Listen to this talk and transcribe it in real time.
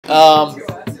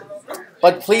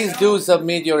But please do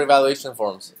submit your evaluation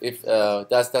forms if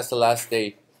that's the last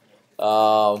day.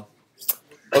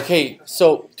 Okay,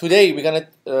 so today we're gonna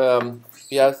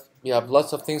we have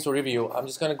lots of things to review. I'm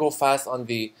just gonna go fast on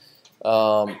the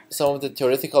some of the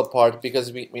theoretical part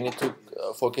because we need to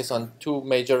focus on two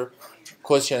major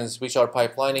questions, which are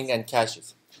pipelining and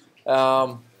caches.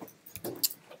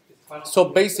 So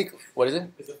basic, what is it?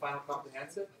 Is it final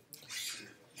comprehensive?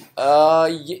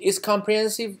 It's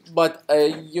comprehensive, but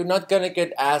you're not gonna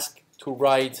get asked to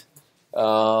write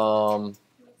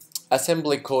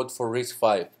assembly code for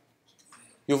RISC-V.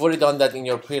 You've already done that in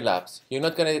your pre-labs. You're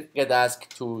not gonna get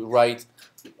asked to write,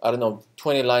 I don't know,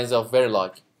 20 lines of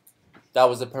Verilog. That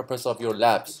was the purpose of your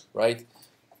labs, right?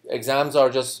 Exams are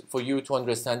just for you to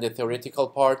understand the theoretical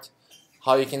part,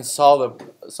 how you can solve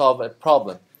a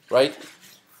problem, right?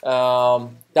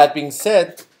 That being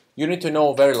said, you need to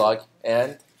know Verilog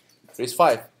and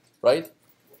RISC-V, right?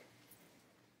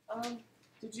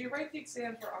 Did you write the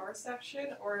exam for our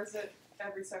section, or is it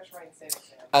every section writing the same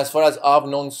exam? As far as I've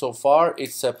known so far,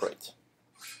 it's separate.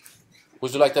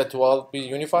 Would you like that to all be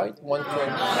unified? One, two.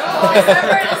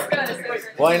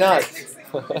 Why not?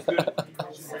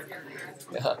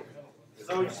 Yeah.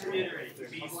 So just to reiterate,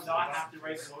 we will not have to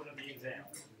write code on the exam.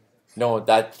 No,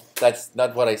 that's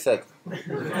not what I said.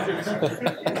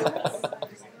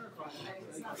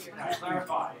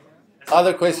 Clarify.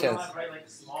 Other questions? Write like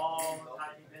small,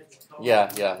 tiny bits of code.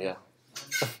 Yeah.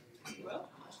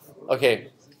 Okay.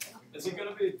 Is it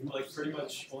gonna be like pretty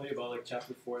much only about like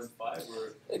chapter 4 and 5,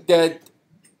 or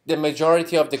The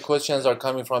majority of the questions are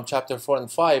coming from chapter 4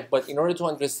 and 5, but in order to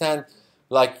understand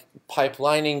like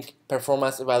pipelining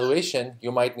performance evaluation,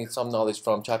 you might need some knowledge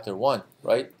from chapter 1,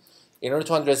 right? In order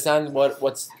to understand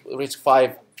what's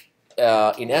RISC-V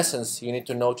in essence, you need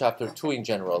to know chapter 2 in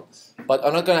general. But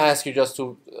I'm not going to ask you just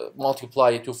to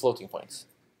multiply two floating points,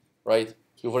 right?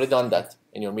 You've already done that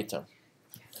in your midterm.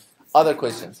 Other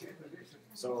questions?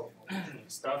 So,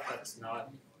 stuff that's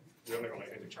not really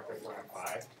related to chapter 4 and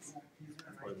 5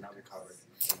 would not be covered.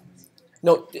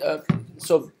 No,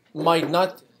 so might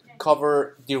not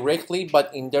cover directly, but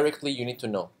indirectly you need to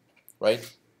know,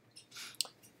 right?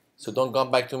 So don't come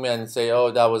back to me and say,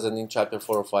 oh, that wasn't in chapter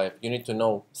 4 or 5. You need to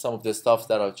know some of the stuff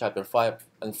that are chapter 5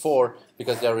 and 4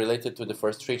 because they are related to the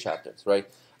first 3 chapters, right?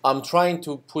 I'm trying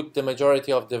to put the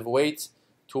majority of the weight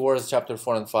towards chapter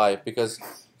 4 and 5 because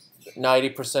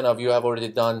 90% of you have already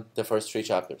done the first 3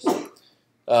 chapters.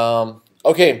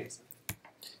 Okay,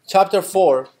 chapter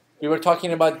 4, we were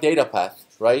talking about data path,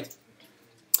 right?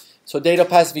 So data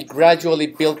paths, we gradually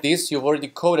built this. You've already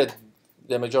coded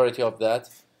the majority of that.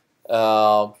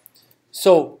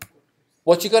 So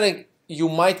what you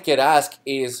might get asked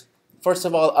is, first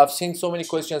of all, I've seen so many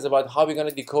questions about how we're going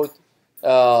to decode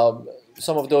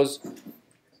some of those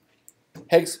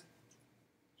hex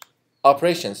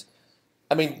operations.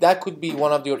 I mean, that could be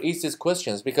one of your easiest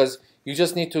questions because you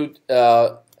just need to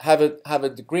have a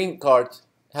green card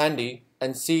handy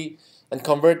and see and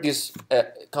convert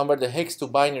the hex to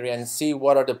binary and see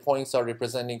what are the points are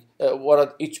representing, what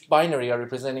are each binary are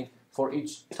representing for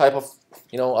each type of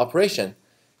operation.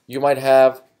 You might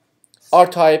have R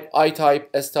type, I type,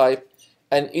 S type,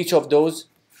 and each of those,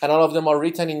 and all of them are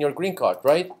written in your green card,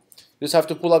 right? You just have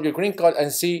to pull up your green card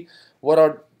and see what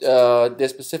are the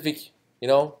specific,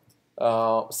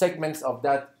 segments of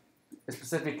that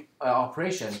specific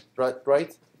operation,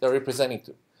 right? They're representing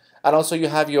to. And also you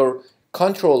have your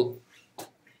control.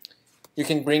 You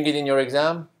can bring it in your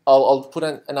exam. I'll put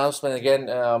an announcement again.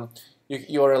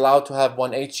 You're allowed to have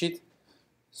 1 H sheet.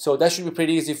 So that should be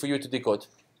pretty easy for you to decode.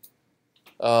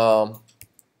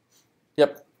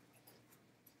 Yep.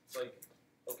 like,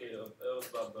 okay, it was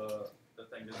about the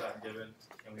thing that got given.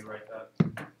 Can we write that?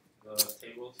 The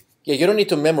tables? Yeah, you don't need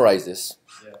to memorize this.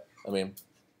 Yeah. I mean,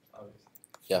 Obviously.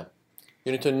 yeah.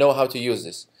 You need to know how to use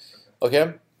this.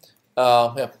 Okay?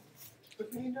 Yeah.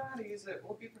 But when you know how to use it,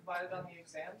 will it be provided on the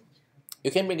exam?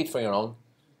 You can make it for your own.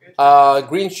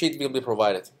 Green sheet will be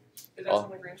provided. Is that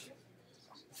on the green sheet?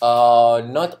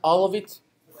 Not all of it.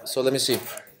 So let me see.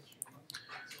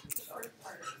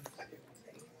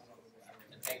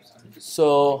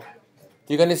 So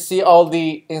you're going to see all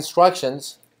the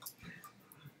instructions.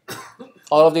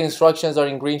 All of the instructions are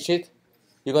in green sheet.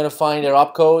 You're going to find their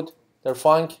opcode, their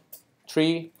func,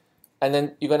 tree, and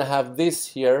then you're going to have this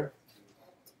here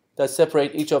that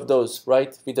separate each of those,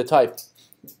 right, with the type.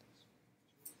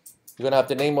 You're going to have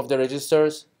the name of the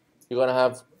registers. You're going to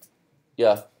have,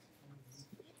 yeah.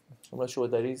 I'm not sure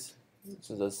what that is. This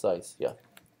is the size, yeah.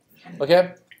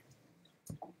 Okay?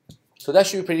 So that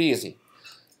should be pretty easy.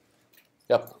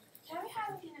 Yep. Can we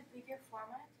have it in a bigger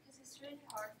format? Because it's really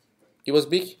hard to read. It was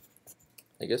big?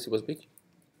 I guess it was big.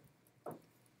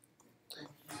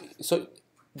 So,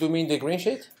 do you mean the green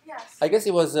sheet? Yes. I guess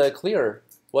it was clear,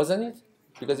 wasn't it?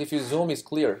 Because if you zoom, it's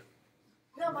clear.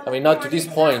 No, but I mean, not to this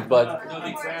point, but No, the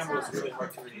exam was really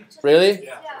hard to read. really?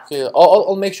 Yeah. Okay,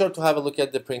 I'll make sure to have a look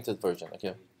at the printed version.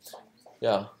 Okay.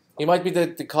 Yeah, it might be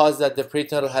the cause that the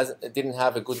printer didn't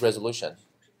have a good resolution,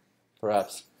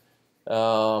 perhaps.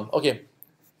 Okay,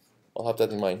 I'll have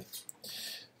that in mind.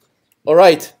 All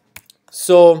right.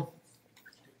 So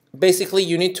basically,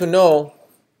 you need to know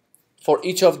for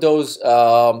each of those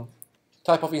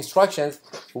type of instructions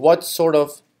what sort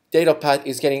of data path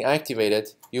is getting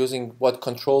activated using what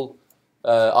control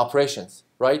operations,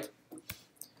 right?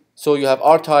 So you have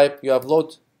R type, you have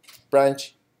load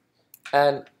branch,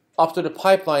 and up to the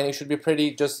pipeline, it should be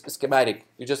pretty just schematic.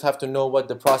 You just have to know what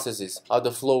the process is, how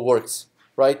the flow works,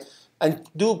 right? And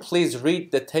do please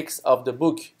read the text of the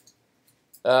book.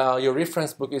 Your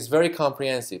reference book is very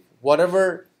comprehensive.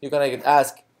 Whatever you're gonna get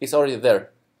asked is already there.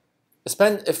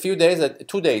 Spend a few days,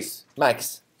 2 days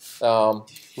max.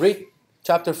 Read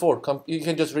chapter 4. You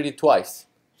can just read it twice,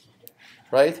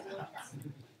 right?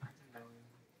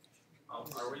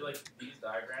 Are we like these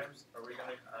diagrams? Are we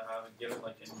gonna have it given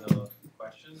like in the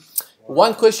questions? Or?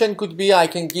 One question could be, I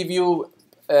can give you,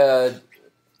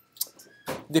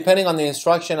 depending on the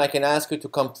instruction, I can ask you to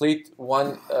complete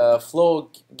one flow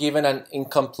given an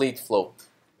incomplete flow.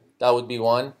 That would be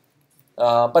one.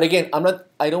 But again,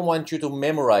 I don't want you to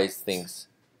memorize things.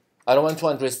 I don't want to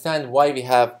understand why we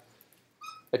have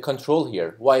a control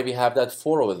here, why we have that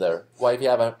 4 over there, why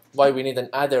we need an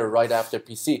adder right after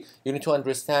PC. You need to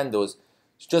understand those.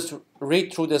 Just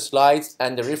read through the slides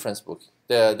and the reference book.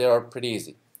 They are pretty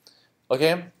easy.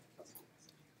 Okay?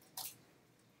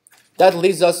 That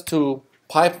leads us to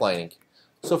pipelining.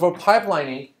 So for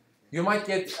pipelining, you might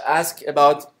get asked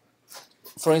about,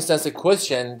 for instance, a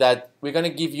question that we're going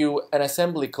to give you an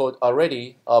assembly code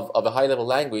already of a high-level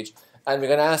language, and we're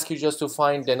going to ask you just to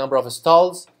find the number of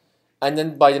stalls, and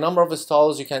then by the number of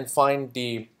stalls, you can find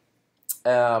the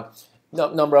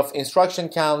number of instruction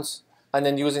counts, and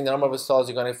then using the number of stalls,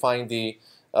 you're going to find the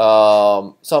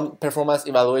some performance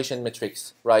evaluation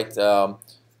metrics, right? That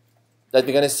we're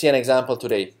going to see an example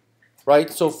today,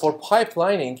 right? So for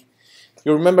pipelining,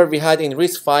 you remember we had in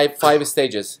RISC-V 5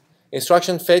 stages.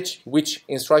 Instruction fetch, which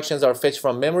instructions are fetched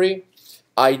from memory.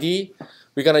 ID,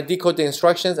 we're going to decode the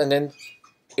instructions, and then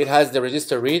it has the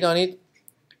register read on it.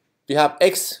 We have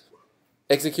X,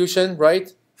 execution,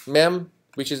 right? Mem,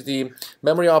 which is the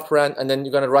memory operand, and then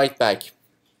you're going to write back.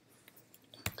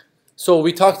 So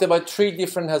we talked about 3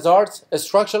 different hazards.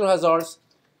 Structural hazards,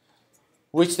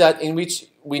 in which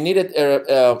we needed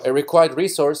a required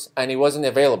resource and it wasn't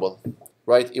available,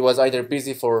 right? It was either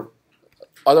busy for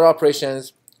other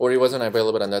operations or it wasn't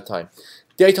available at that time.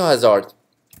 Data hazard,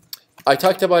 I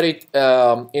talked about it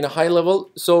in a high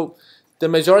level. So the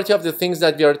majority of the things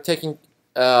that we are taking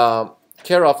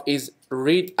care of is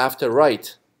read after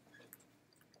write.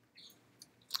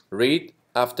 Read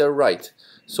after write.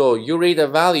 So you read a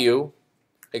value,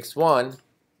 x1,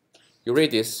 you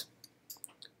read this,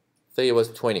 say it was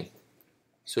 20.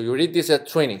 So you read this at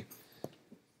 20.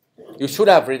 You should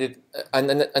have read it, and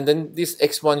then this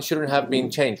x1 shouldn't have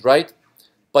been changed, right?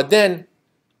 But then,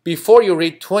 before you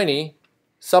read 20,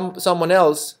 someone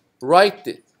else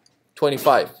write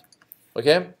 25,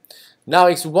 okay? Now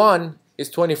x1 is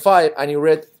 25 and you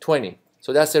read 20.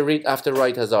 So that's a read after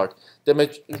write hazard.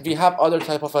 We have other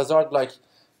type of hazard like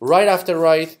write after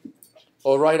write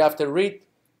or write after read,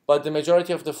 but the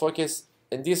majority of the focus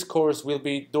in this course will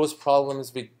be those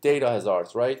problems with data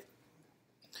hazards, right?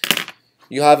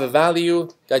 You have a value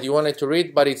that you wanted to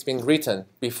read, but it's been written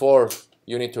before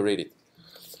you need to read it.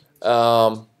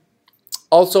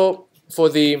 Also, for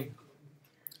the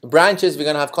branches, we're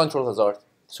going to have control hazard.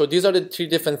 So these are the 3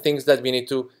 different things that we need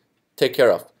to take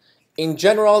care of. In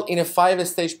general, in a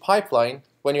 5-stage pipeline,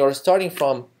 when you are starting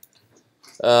from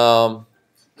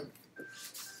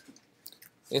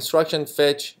instruction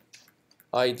fetch,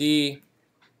 ID,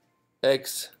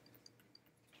 X,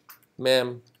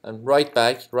 mem, and write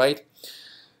back, right?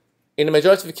 In the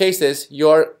majority of cases,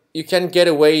 you can get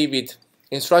away with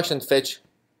instruction fetch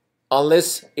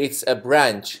unless it's a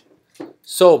branch.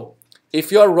 So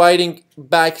if you are writing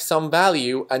back some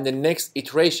value and the next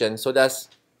iteration, so that's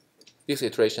this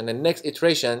iteration, the next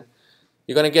iteration,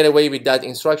 you're going to get away with that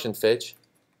instruction fetch.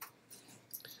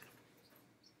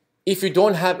 If you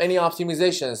don't have any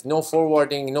optimizations, no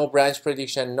forwarding, no branch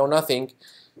prediction, no nothing,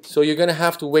 so you're going to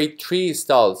have to wait 3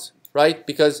 stalls, right?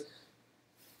 Because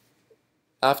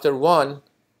after 1,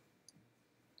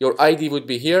 your ID would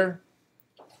be here,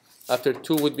 after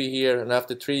 2 would be here, and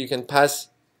after 3 you can pass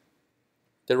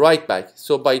the write back.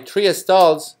 So by 3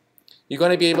 stalls, you're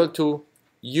going to be able to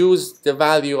use the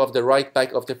value of the write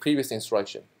back of the previous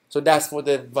instruction. So that's for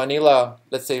the vanilla,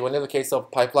 let's say vanilla case of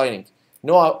pipelining.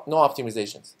 No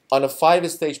optimizations. On a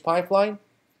 5-stage pipeline,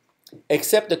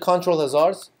 except the control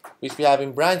hazards, which we have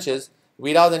in branches,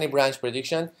 without any branch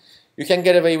prediction, you can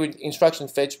get away with instruction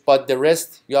fetch, but the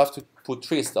rest you have to put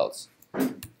 3 stalls.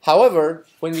 However,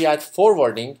 when we add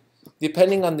forwarding,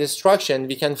 depending on the instruction,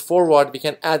 we can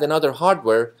add another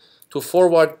hardware to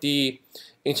forward the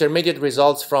intermediate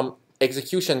results from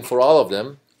execution for all of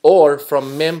them, or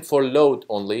from mem for load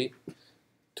only,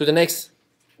 to the next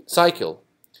cycle.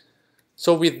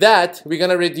 So with that, we're going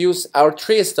to reduce our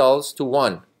 3 stalls to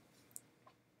 1.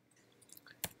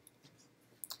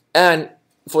 And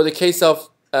for the case of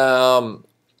load,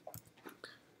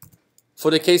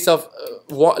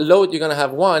 you're going to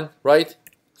have 1, right?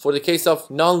 For the case of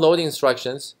non-load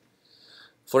instructions,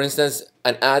 for instance,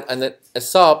 an add and a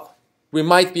sub, we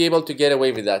might be able to get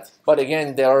away with that. But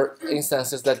again, there are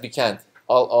instances that we can't.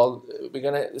 We're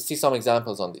going to see some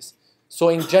examples on this. So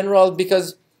in general,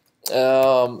 because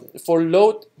for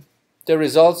load, the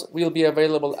results will be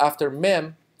available after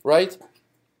mem, right?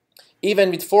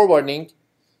 Even with forwarding,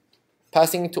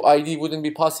 passing to ID wouldn't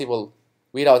be possible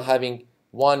without having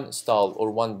 1 stall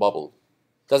or 1 bubble.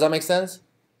 Does that make sense?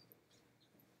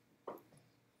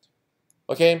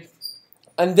 Okay.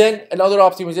 And then another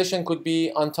optimization could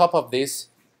be on top of this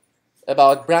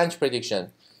about branch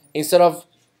prediction. Instead of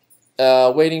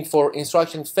waiting for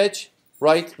instruction fetch,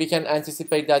 right, we can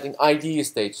anticipate that in ID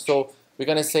stage. So we're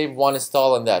going to save 1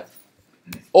 stall on that.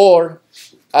 Or,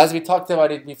 as we talked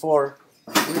about it before,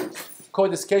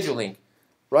 code scheduling,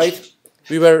 right?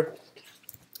 We were,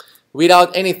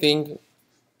 without anything,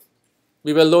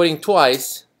 we were loading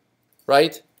twice,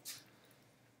 right?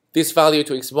 This value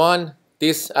to x1,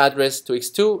 this address to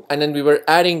x2, and then we were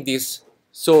adding this.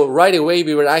 So right away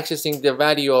we were accessing the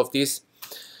value of this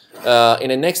in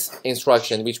the next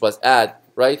instruction, which was add,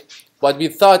 right? But we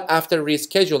thought after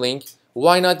rescheduling,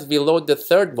 why not we load the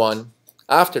third one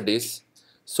after this,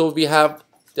 so we have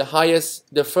the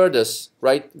highest, the furthest,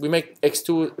 right? We make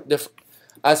x2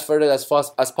 as further as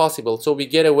fast as possible, so we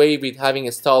get away with having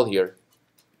a stall here.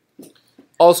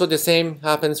 Also the same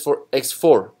happens for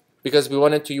x4, because we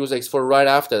wanted to use x4 right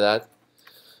after that.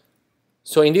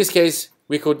 So in this case,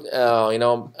 we could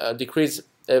decrease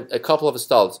a couple of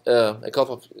stalls, so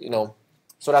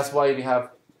that's why we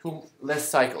have 2 less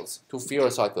cycles, 2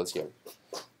 fewer cycles here.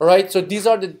 All right, so these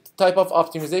are the type of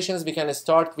optimizations we can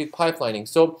start with pipelining.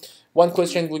 So one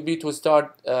question would be to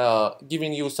start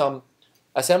giving you some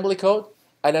assembly code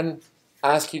and then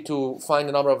ask you to find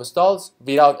the number of stalls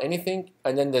without anything,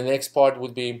 and then the next part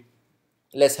would be,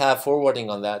 let's have forwarding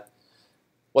on that.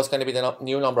 What's going to be the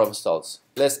new number of stalls?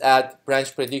 Let's add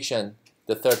branch prediction,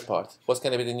 the third part. What's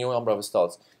going to be the new number of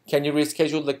stalls? Can you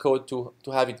reschedule the code to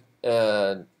have it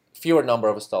fewer number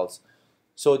of stalls?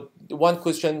 So the one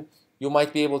question you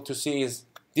might be able to see is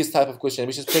this type of question,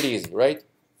 which is pretty easy, right?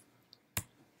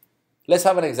 Let's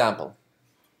have an example.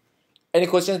 Any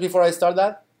questions before I start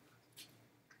that?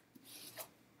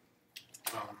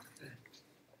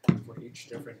 For each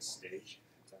different stage,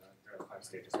 there are 5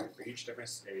 stages, right? For each different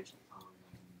stage,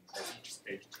 does each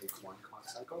stage take 1 clock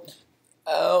cycle?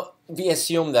 We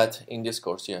assume that in this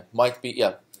course, yeah. Might be,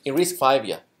 yeah. In RISC-V,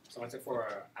 yeah. So let's say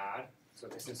for add, so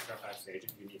this is for 5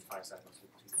 stages, you need 5 cycles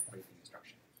to complete the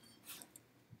instruction.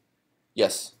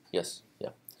 Yes, yes, yeah.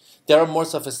 There are more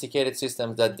sophisticated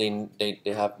systems that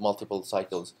they have multiple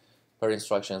cycles per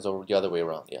instructions, or the other way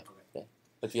around, yeah. Yeah.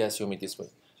 But we assume it this way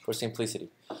for simplicity.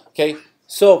 Okay,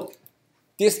 so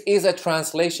this is a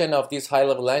translation of this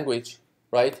high-level language,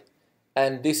 right?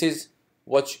 And this is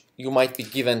what you might be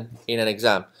given in an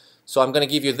exam. So I'm going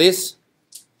to give you this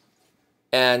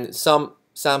and some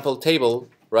sample table,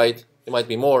 right? It might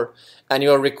be more, and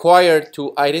you are required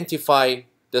to identify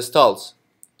the stalls.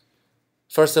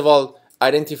 First of all,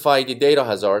 identify the data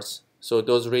hazards, so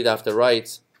those read after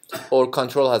writes, or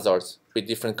control hazards with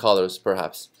different colors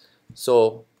perhaps.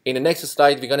 So in the next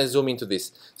slide, we're going to zoom into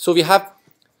this. So we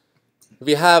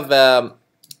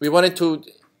wanted to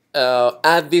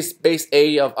add this base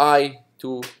A of I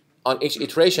to on each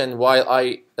iteration while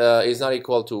I is not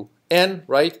equal to n,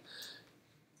 right?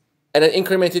 And then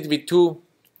increment it with 2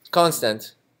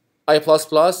 constant, I++,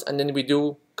 and then we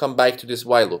do come back to this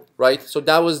while loop, right? So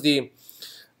that was the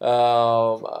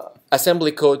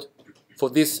assembly code for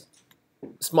this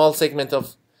small segment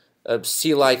of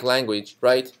C-like language,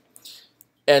 right?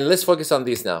 And let's focus on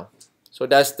this now. So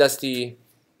that's the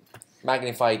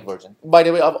magnified version. By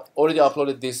the way, I've already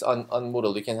uploaded this on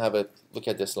Moodle. You can have a look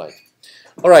at this slide.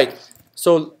 All right,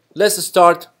 so let's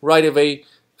start right away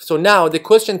So now the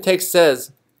question text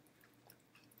says,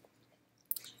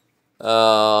 we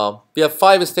have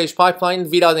 5-stage pipeline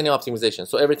without any optimization.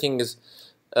 So everything is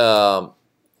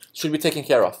should be taken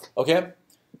care of. Okay.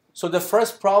 So the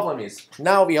first problem is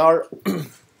now we are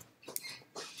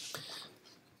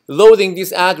loading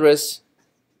this address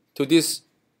to this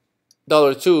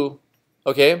 $2.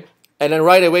 Okay, and then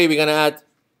right away we're gonna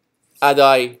add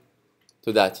I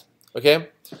to that. Okay.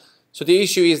 So the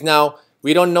issue is now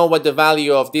we don't know what the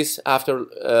value of this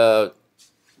after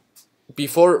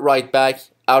before write back.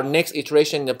 Our next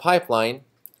iteration in the pipeline,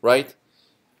 right?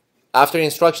 After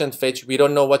instruction fetch, we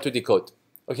don't know what to decode.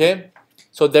 Okay?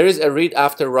 So there is a read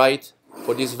after write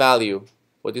for this value,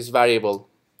 for this variable,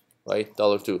 right?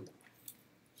 $2.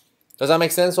 Does that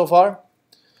make sense so far?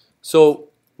 So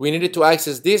we needed to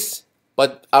access this,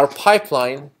 but our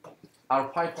pipeline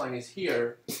is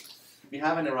here. We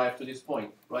haven't arrived to this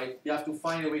point, right? We have to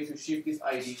find a way to shift this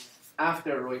ID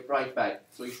after write back.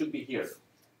 So it should be here.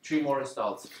 3 more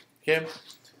installs. Okay?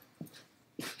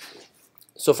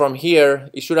 So from here,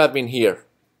 it should have been here,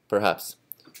 perhaps.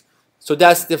 So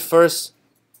that's the first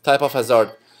type of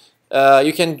hazard.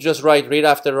 You can just write read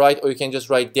after write, or you can just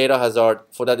write data hazard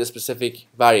for that specific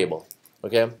variable.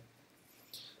 Okay?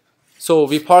 So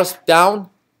we parse down.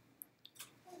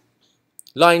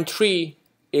 Line 3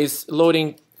 is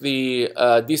loading the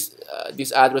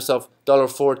this address of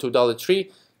 $4 to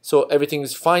 $3. So everything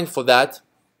is fine for that,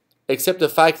 except the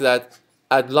fact that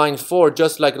at line 4,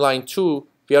 just like line 2,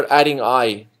 we are adding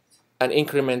I and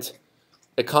increment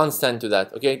a constant to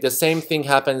that. Okay, the same thing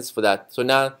happens for that. So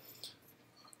now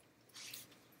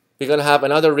we're gonna have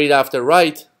another read after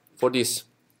write for this.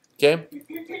 Okay,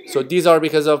 so these are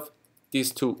because of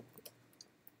these two.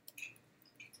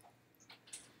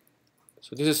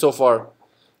 So this is so far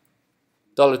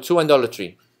 $2 and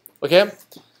 $3. Okay,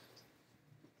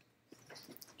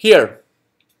 here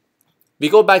we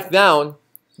go back down.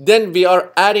 Then we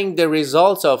are adding the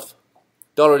results of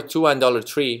 $2 and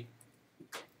 $3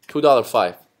 to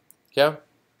 $5. Okay?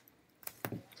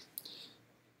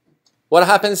 What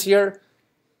happens here?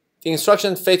 The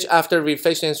instruction fetch, after we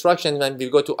fetch the instruction, when we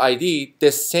go to ID,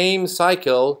 the same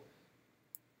cycle,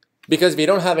 because we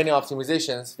don't have any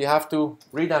optimizations, we have to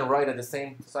read and write at the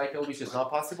same cycle, which is not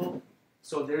possible.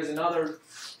 So there is another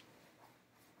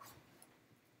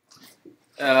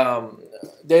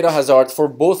data hazard for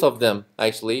both of them,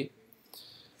 actually,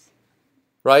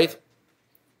 right?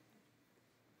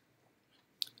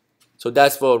 So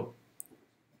that's for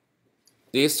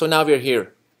this. So now we're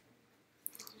here.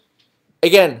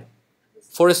 Again,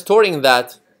 for storing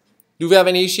that, do we have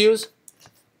any issues?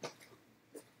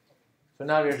 So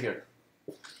now we're here.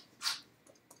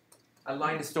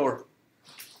 Align store.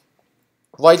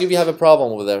 Why do we have a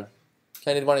problem over there?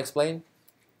 Can anyone explain?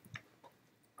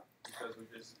 Because we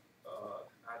just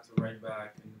had to write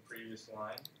back in the previous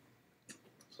line.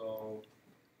 So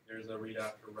there's a read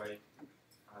after write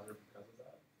hazard because of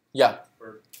that. Yeah.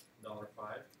 For $5.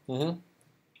 Mm-hmm. And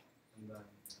then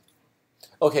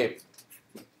Okay.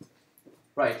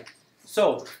 Right.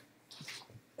 So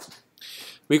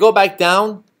we go back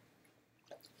down.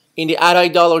 In the add I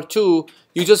 $2,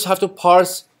 you just have to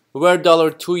parse where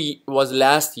 $2 was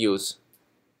last used.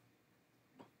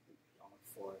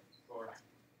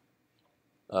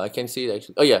 I can see it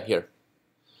actually. Oh yeah, here.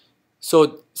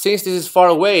 So since this is far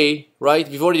away, right,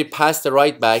 we've already passed the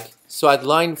write back. So at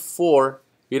line 4,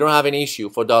 we don't have an issue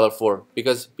for $4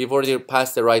 because we've already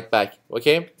passed the write back.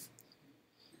 Okay.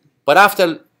 But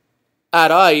after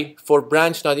add I for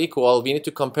branch not equal, we need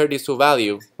to compare these two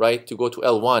value, right, to go to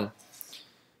L1.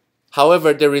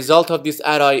 However, the result of this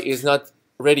add I is not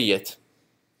ready yet.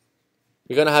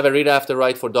 We're gonna have a read after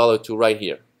write for $2 right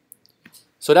here.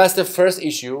 So that's the first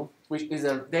issue, which is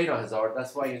a data hazard.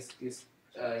 That's why it's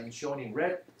shown in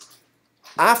red.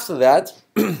 After that,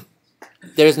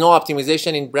 there is no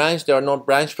optimization in branch. There are no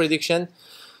branch prediction.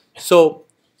 So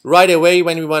right away,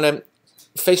 when we want to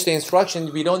fetch the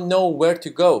instruction, we don't know where to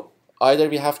go. Either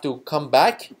we have to come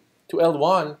back to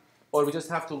L1, or we just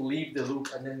have to leave the loop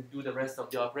and then do the rest of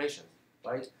the operation,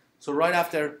 right? So right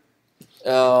after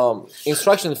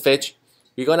instruction fetch,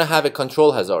 we're gonna have a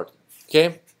control hazard.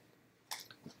 Okay?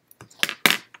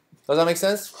 Does that make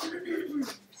sense? Can you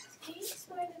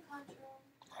explain the control?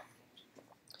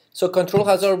 So control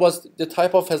hazard was the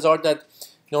type of hazard that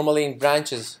normally in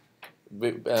branches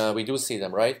we do see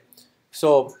them, right?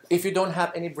 So if you don't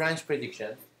have any branch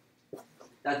prediction,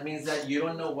 that means that you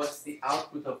don't know what's the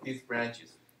output of these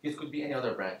branches. This could be any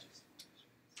other branches.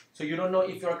 So you don't know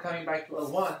if you're coming back to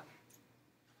L1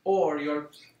 or you're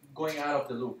going out of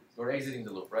the loop, you're exiting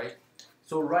the loop, right?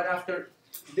 So right after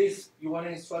this, you want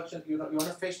an instruction, you want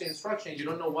to fetch the instruction, you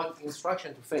don't know what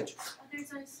instruction to fetch. Oh,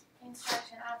 there's an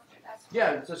instruction after. That's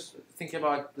Yeah, just think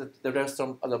about the rest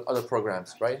of other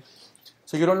programs, right?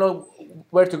 So you don't know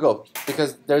where to go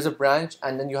because there's a branch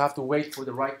and then you have to wait for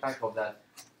the write back of that.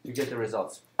 You get the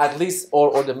results. At least,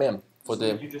 or the mem for So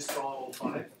the. would you just stall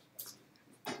 5?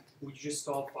 Would you just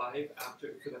stall 5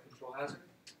 after for that control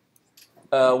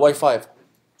hazard? Why 5?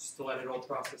 Just to let it all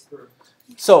process through.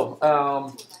 So,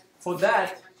 for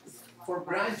that, for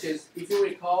branches, if you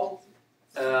recall,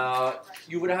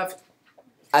 you would have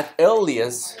at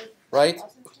earliest, right?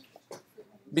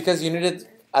 Because you needed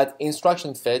at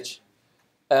instruction fetch,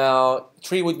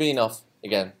 3 would be enough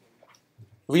again,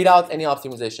 without any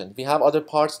optimization. We have other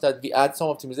parts that we add some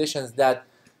optimizations that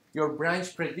your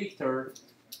branch predictor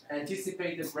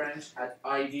anticipate the branch at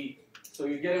ID, so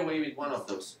you get away with one of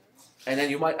those, and then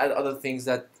you might add other things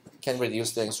that can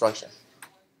reduce the instruction.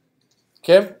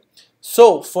 Okay,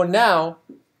 so for now,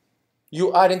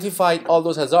 you identified all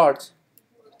those hazards.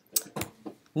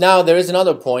 Now there is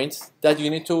another point that you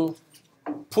need to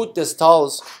put the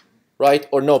stalls, right,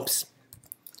 or nopes.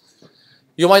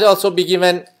 You might also be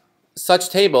given such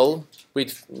table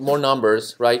with more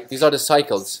numbers, right? These are the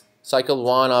cycles, cycle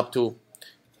 1 up to,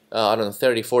 I don't know,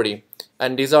 30, 40.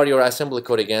 And these are your assembly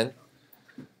code again.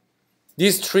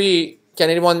 These 3, can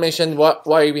anyone mention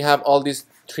why we have all these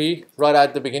 3 right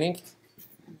at the beginning?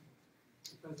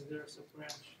 Because there's a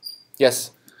branch.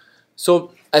 Yes.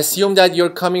 So assume that you're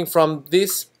coming from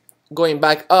this, going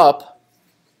back up.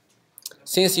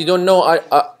 Since you don't know,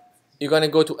 you're going to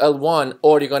go to L1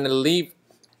 or you're going to leave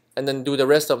and then do the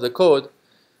rest of the code.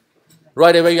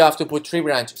 Right away, you have to put 3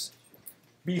 branches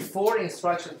before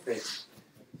instruction fetch,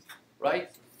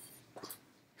 right?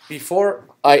 Before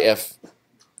IF.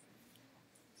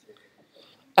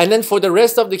 And then for the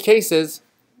rest of the cases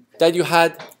that you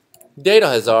had data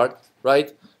hazard,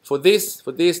 right? For this,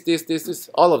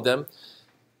 all of them,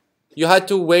 you had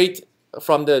to wait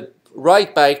from the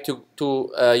write back to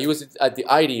use it at the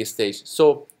ID stage.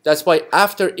 So that's why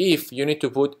after if you need to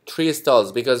put 3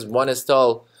 stalls because 1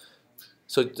 stall.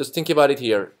 So just think about it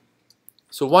here.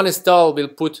 So 1 stall will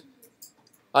put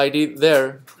ID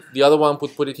there. The other one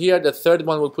would put it here. The third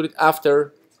one will put it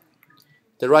after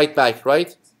the write back,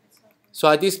 right? So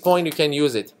at this point you can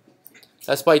use it.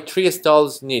 That's why 3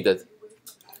 stalls needed.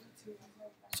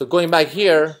 So going back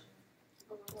here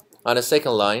on the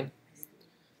second line,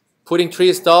 putting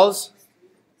 3 stalls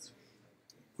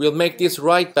will make this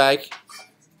write back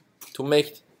to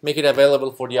make it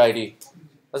available for the ID.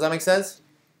 Does that make sense?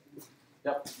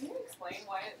 Yep. Can you explain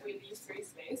why we use 3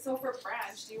 space? So for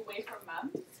branch, do you wait for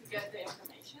mem to get the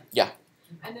information? Yeah.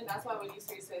 And then that's why we use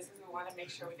 3 spaces. We want to make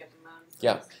sure we get the mem.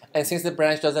 Yeah. And since the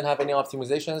branch doesn't have any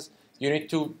optimizations, you need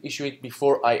to issue it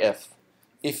before IF.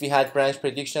 If we had branch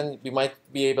prediction, we might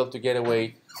be able to get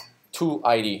away to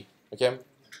ID. Okay.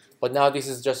 But now this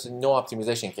is just a no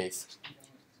optimization case.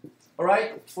 All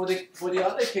right. For the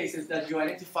other cases that you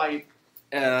identified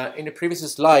in the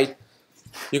previous slide,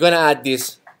 you're gonna add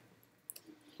this,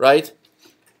 right?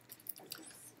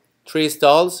 3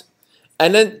 stalls,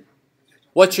 and then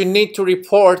what you need to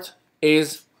report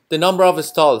is the number of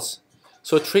stalls.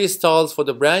 So 3 stalls for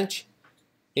the branch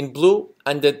in blue,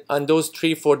 and those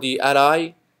 3 for the add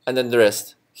I, and then the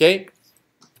rest. Okay.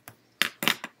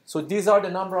 So these are the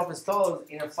number of stalls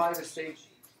in a 5-stage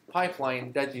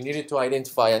pipeline that you needed to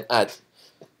identify and add.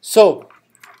 So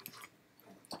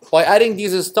by adding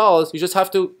these stalls, you just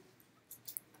have to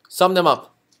sum them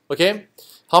up. Okay.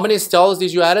 How many stalls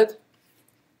did you add?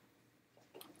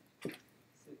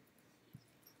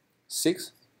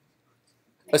 6?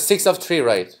 6 of 3,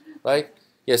 right? Right?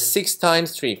 Yes, 6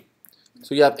 times 3.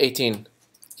 So you have 18.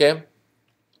 Okay?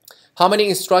 How many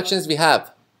instructions we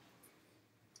have?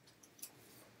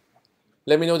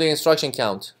 Let me know the instruction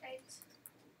count. 8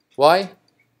 Why?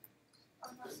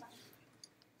 on the side.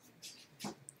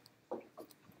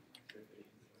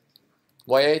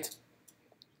 Why 8?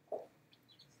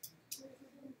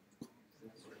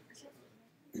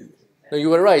 No, you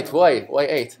were right. Why? Why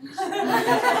 8?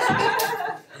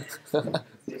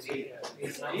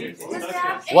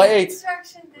 Why 8?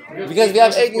 Because we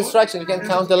have 8 instructions. You can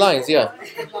count the lines. Yeah.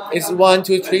 It's 1,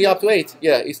 2, 3 up to 8.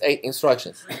 Yeah, it's 8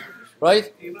 instructions.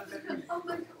 Right?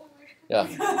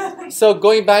 Yeah. So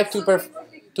going back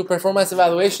to performance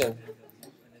evaluation,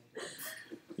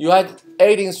 you had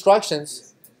 8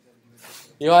 instructions.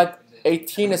 You had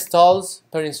 18 stalls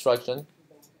per instruction.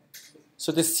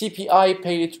 So the CPI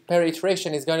per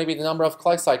iteration is going to be the number of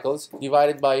clock cycles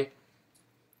divided by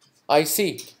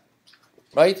IC,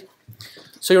 right?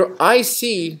 So your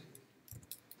IC,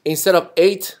 instead of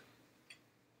 8,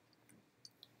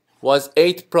 was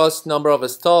 8 plus number of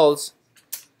stalls,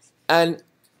 and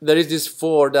there is this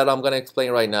 4 that I'm going to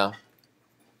explain right now.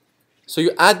 So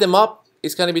you add them up,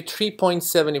 it's going to be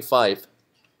 3.75.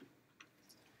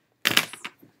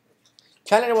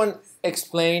 Can anyone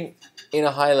explain in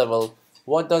a high level,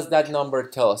 what does that number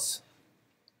tell us?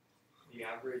 The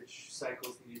average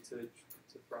cycles needed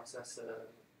to process an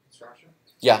instruction.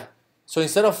 Yeah. So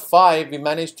instead of 5, we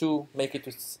managed to make it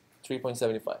to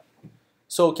 3.75.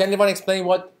 So can anyone explain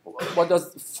what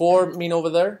does 4 mean over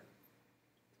there?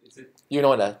 Is it You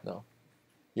know that? No.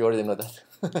 You already know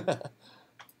that.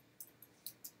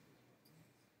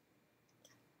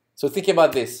 So think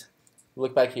about this.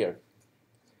 Look back here.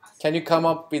 Can you come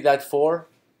up with that 4?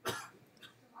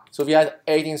 So we had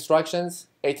 8 instructions,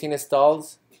 18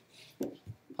 stalls.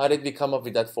 How did we come up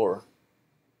with that 4?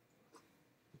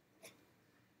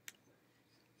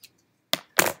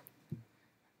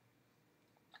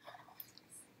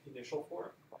 initial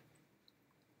 4?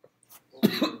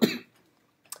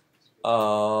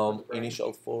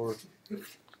 Initial 4.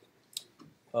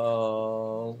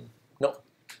 No.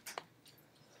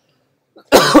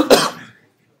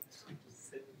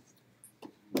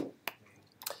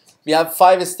 We have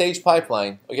 5-stage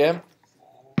pipeline, okay?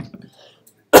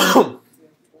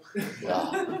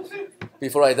 Yeah.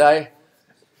 Before I die,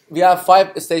 we have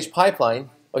 5-stage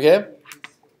pipeline, okay?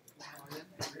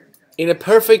 In a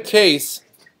perfect case,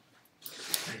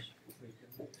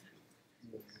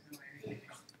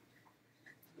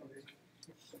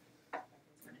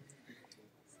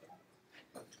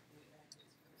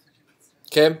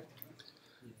 okay,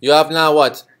 you have now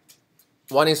what?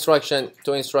 1 instruction,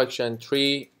 2 instruction,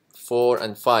 3, 4,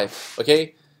 and 5.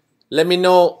 Okay, let me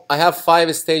know. I have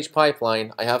 5-stage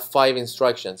pipeline. I have 5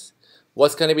 instructions.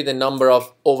 What's going to be the number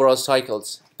of overall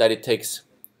cycles that it takes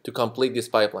to complete this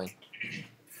pipeline?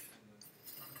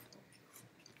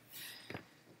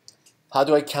 How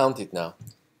do I count it now?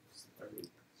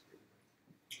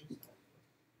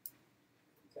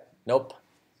 Nope.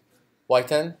 Why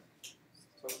 10?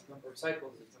 So number of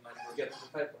cycles is the number we get in the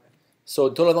pipeline. So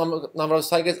total number of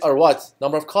cycles are what?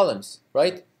 Number of columns,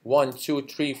 right? 1, 2,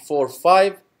 3, 4,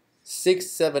 5,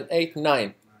 6, 7, 8,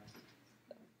 9.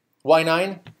 Why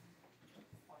 9?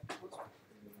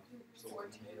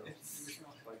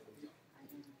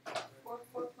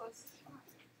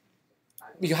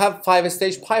 You have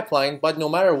 5-stage pipeline, but no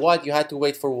matter what, you had to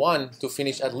wait for 1 to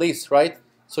finish at least, right?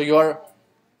 So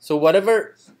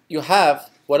whatever you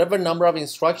have, whatever number of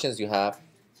instructions you have,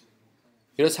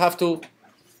 you just have to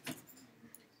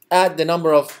add the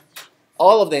number of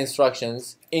all of the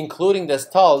instructions, including the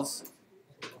stalls,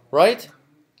 right?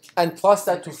 And plus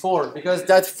that to 4, because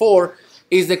that 4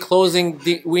 is the closing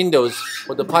the windows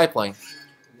for the pipeline.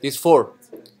 This 4.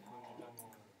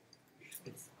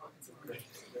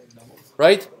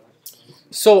 Right?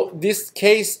 So this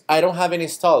case, I don't have any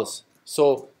stalls.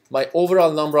 So my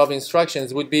overall number of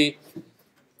instructions would be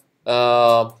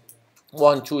 1,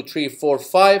 2, 3, 4,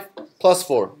 5 plus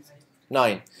 4,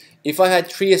 9. If I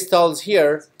had 3 stalls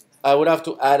here, I would have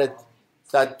to add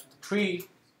that 3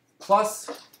 plus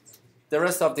the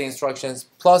rest of the instructions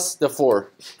plus the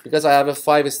 4, because I have a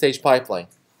 5-stage pipeline.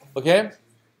 Okay?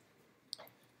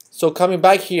 So coming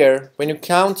back here, when you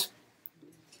count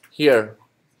here,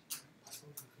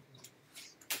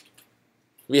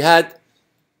 we had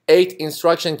 8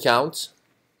 instruction counts.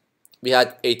 We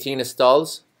had 18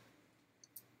 stalls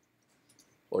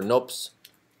or nopes,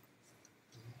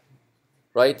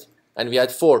 right? And we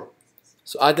had 4.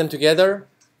 So add them together,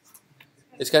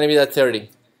 it's going to be that 30.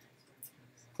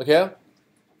 Okay?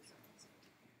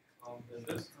 Is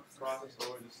this process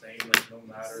always the same, like no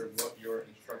matter what your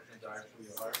instructions actually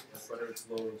are, like whether it's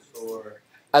low or store?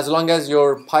 As long as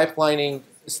your pipelining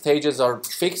stages are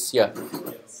fixed, yeah.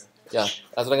 Yeah,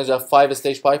 as long as you have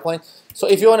 5-stage pipeline. So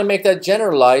if you want to make that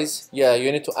generalize, yeah,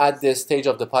 you need to add the stage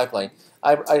of the pipeline.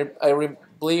 I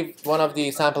believe one of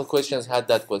the sample questions had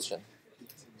that question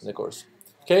in the course.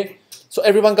 Okay, so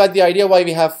everyone got the idea why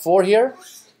we have 4 here?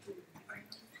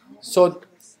 So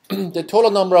the total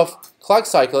number of clock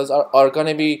cycles are going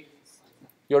to be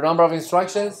your number of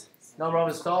instructions, number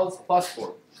of stalls, plus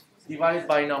 4, divided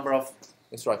by number of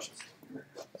instructions.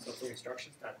 So for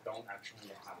instructions that don't actually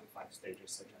have 5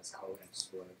 stages, such as code and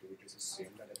store, do we just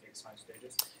assume that it takes 5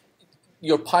 stages?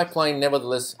 Your pipeline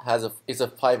nevertheless is a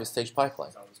 5-stage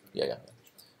pipeline. Yeah.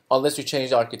 Unless you change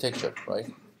the architecture,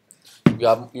 right?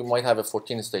 You might have a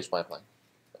 14-stage pipeline.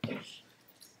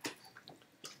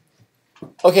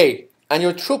 Okay, and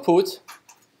your throughput,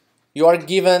 you are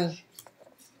given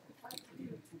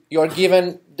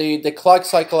the clock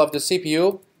cycle of the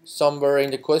CPU somewhere in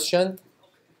the question.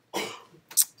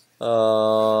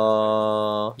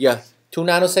 Yeah, 2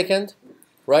 nanosecond,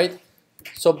 right?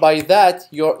 So by that,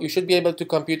 you should be able to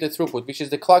compute the throughput, which is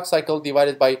the clock cycle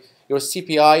divided by your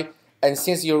CPI. And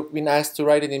since you've been asked to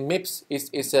write it in MIPS,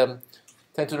 it's 10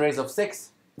 to the raise of 6,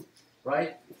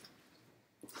 right?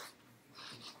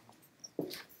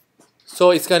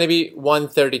 So it's going to be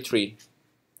 133.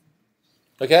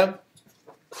 Okay?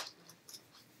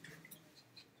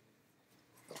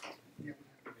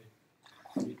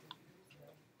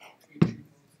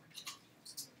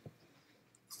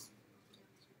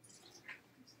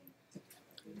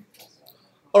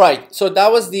 All right, so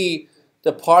that was the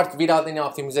part without any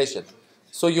optimization.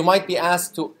 So you might be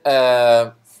asked to,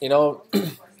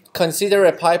 consider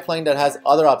a pipeline that has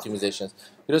other optimizations.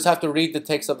 You just have to read the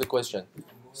text of the question.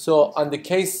 So on the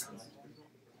case,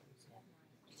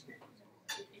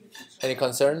 any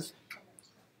concerns?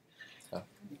 No.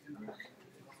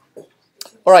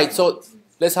 All right, so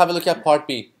let's have a look at part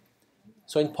B.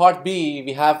 So in part B,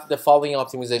 we have the following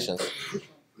optimizations.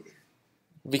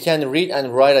 We can read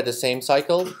and write at the same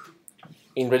cycle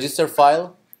in register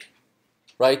file,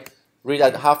 right? Read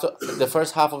at the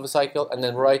first half of the cycle and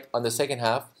then write on the second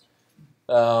half.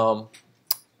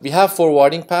 We have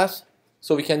forwarding path,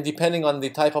 so we can, depending on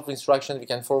the type of instruction, we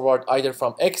can forward either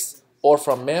from X or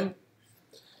from mem.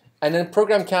 And then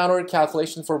program counter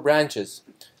calculation for branches.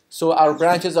 So our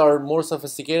branches are more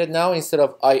sophisticated now. Instead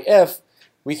of IF,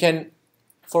 we can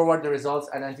forward the results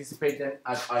and anticipate them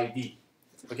at ID.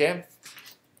 Okay?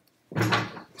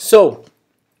 So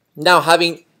now,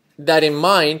 having that in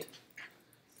mind,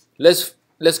 let's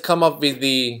come up with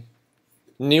the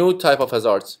new type of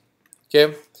hazards.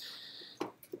 Okay?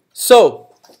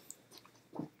 So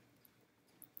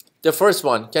the first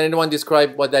one, can anyone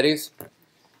describe what that is?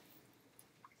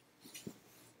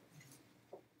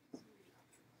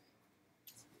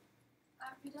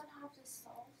 We don't have the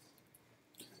stalls.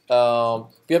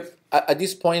 We have, at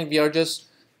this point, we are just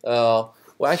well,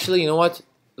 actually, you know what?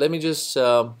 Let me just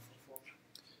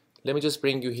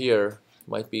bring you here.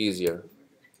 Might be easier.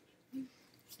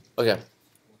 Okay.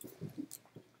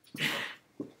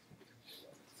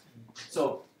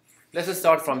 So let's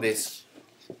start from this.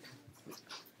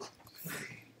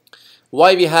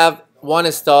 Why we have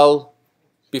one stall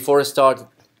before start?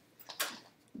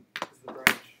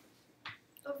 But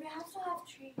we have to have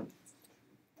 3.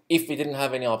 If we didn't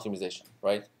have any optimization,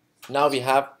 right? Now we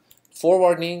have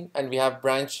forwarding and we have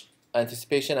branch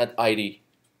anticipation at ID.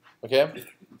 Okay?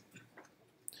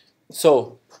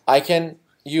 So I can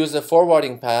use a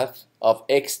forwarding path of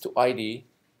X to ID,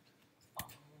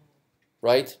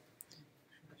 right?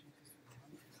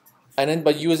 And then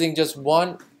by using just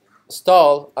one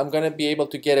stall, I'm going to be able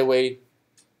to get away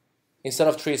instead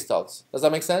of 3 stalls. Does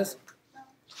that make sense?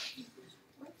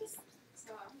 Why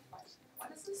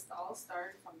does the stall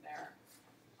start from there?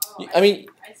 I mean,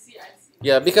 I see.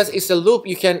 yeah, because it's a loop.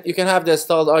 You can have the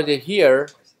stall either here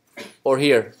or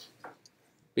here,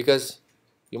 because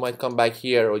you might come back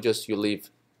here or just you leave.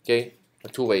 Okay, or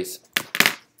 2 ways.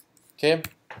 Okay.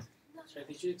 Sorry,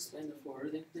 could you explain the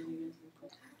forwarding thing again?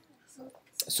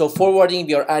 So forwarding,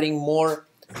 we are adding more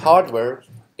hardware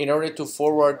in order to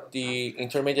forward the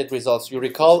intermediate results. You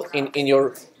recall in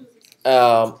your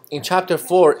in chapter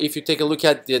 4, if you take a look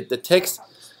at the text,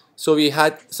 so we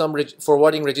had some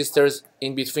forwarding registers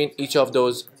in between each of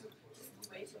those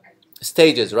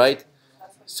stages, right?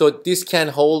 So this can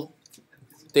hold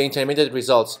the intermediate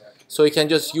results. So you can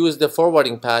just use the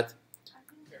forwarding path,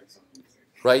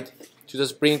 right, to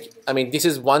just bring. I mean, this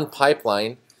is one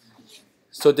pipeline.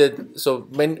 So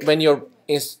when your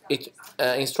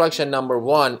instruction number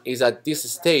 1 is at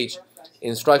this stage,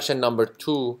 instruction number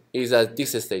 2 is at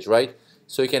this stage, right?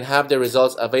 So you can have the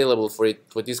results available for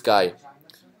this guy,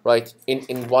 right?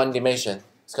 In one dimension,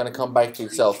 it's gonna come back to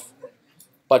itself.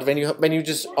 But when you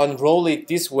just unroll it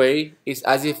this way, it's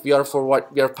as if we are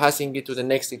passing it to the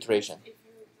next iteration.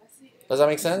 Does that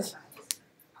make sense?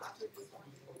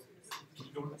 Can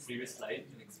you go to the previous slide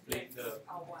and explain the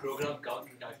program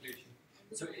counter calculation?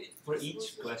 So for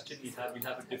each question we have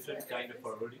a different kind of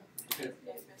forwarding.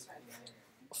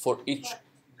 For each,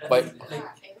 There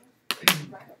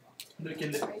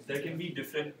can be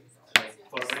different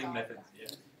forwarding methods. Yeah.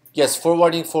 yes,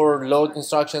 forwarding for load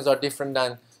instructions are different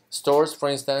than stores, for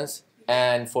instance,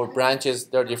 and for branches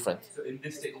they're different. So in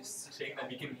this stage, it's saying that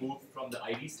we can move from the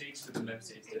ID stage to the mem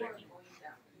stage directly.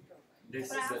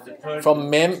 This is the third. From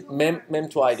mem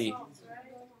to ID.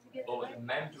 Oh, the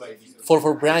mem to ID.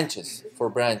 For branches.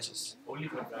 Only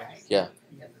for branches. Yeah.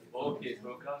 Okay,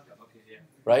 program. Okay, yeah.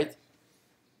 Right?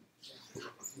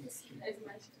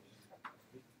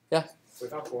 Yeah.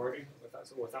 Without forwarding,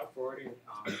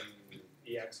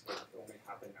 EX would only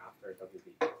happen after WB,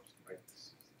 right?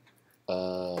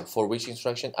 For which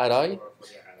instruction? Add I? For the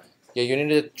add-I. Yeah, you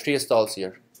need 3 stalls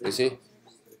here. You see?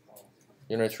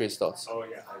 You need 3 stalls. Oh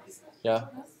yeah, I do. Yeah?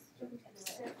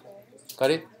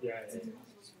 Got it? Yeah, yeah.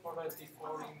 For the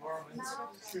default environment,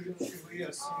 should we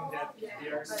assume that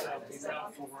there's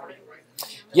without forwarding, right?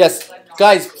 Yes.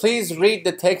 Guys, please read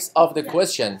the text of the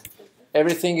question.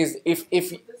 Everything is,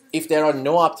 if there are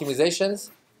no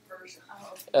optimizations,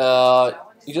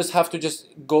 you just have to just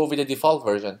go with the default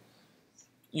version.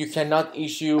 You cannot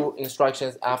issue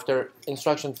instructions after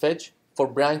instruction fetch for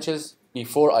branches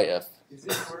before IF. Is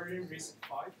it version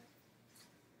RISC-V?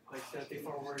 Like the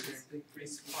default version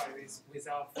RISC-V is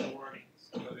without forwarding.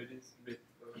 So it is with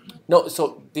No,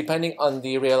 so depending on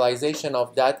the realization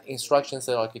of that instruction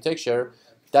set architecture,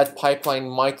 that pipeline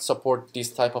might support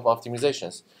this type of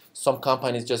optimizations. Some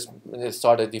companies just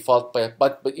start a default,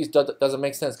 but it doesn't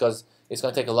make sense because it's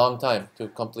going to take a long time to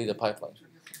complete the pipeline,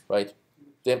 right?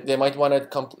 They might want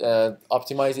to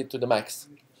optimize it to the max.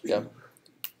 Yeah.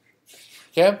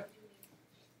 Okay.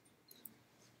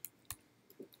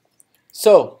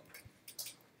 So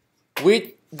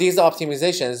with these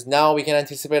optimizations, now we can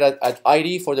anticipate at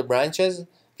ID for the branches.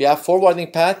 We have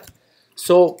forwarding path.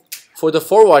 So for the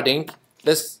forwarding,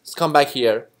 let's come back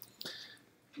here.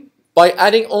 By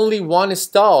adding only 1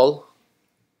 stall,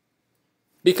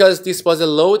 because this was a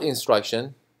load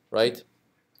instruction, right?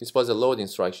 This was a load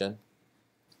instruction.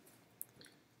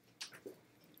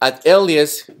 At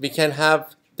earliest, we can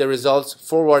have the results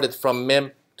forwarded from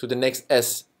mem to the next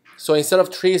S. So instead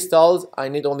of 3 stalls, I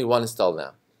need only 1 stall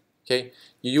now. Okay?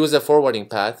 You use a forwarding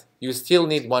path, you still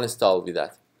need 1 stall with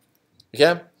that.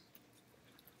 Okay?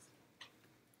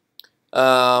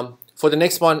 For the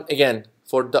next one, again,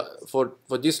 for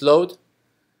this load,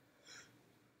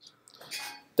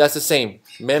 that's the same,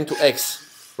 mem to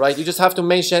X, right? You just have to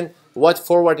mention what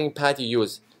forwarding path you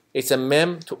use. It's a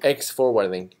mem to X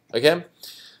forwarding, okay?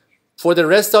 For the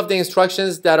rest of the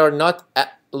instructions that are not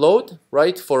load,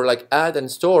 right, for like add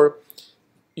and store,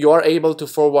 you are able to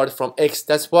forward from X.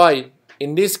 That's why,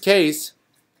 in this case,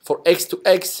 for X to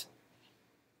X,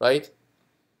 right,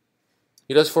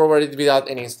 you just forward it without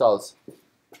any installs,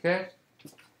 okay?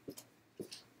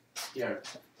 Here.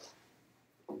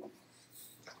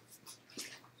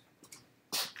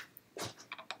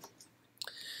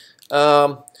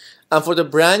 And for the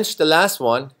branch, the last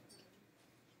one,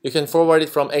 you can forward it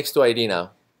from X to ID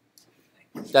now.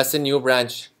 That's the new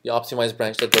branch, the optimized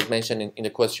branch that was mentioned in the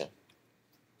question.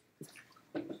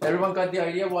 Everyone got the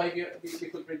idea why we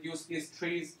could reduce these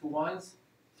 3s to 1s?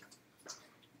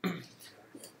 Could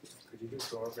you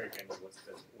just go over again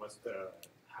what's the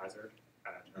hazard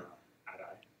at I?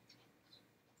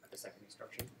 At the second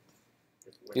instruction?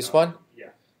 This one? Yeah.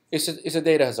 It's a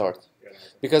data hazard. Yeah.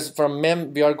 Because from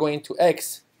mem we are going to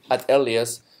X at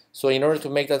earliest. So in order to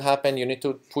make that happen, you need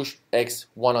to push X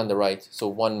 1 on the right. So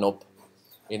 1 nope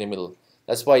in the middle.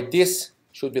 That's why this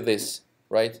should be this,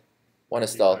 right? 1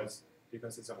 stall.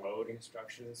 Because it's a load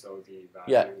instruction, so the values.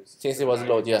 Yeah, since it was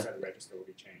load, yeah. The register will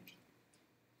be changed.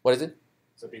 What is it?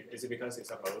 So is it because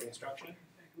it's a load instruction?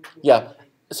 Yeah.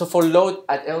 So for load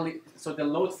at early, so the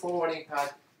load forwarding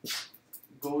path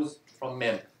goes from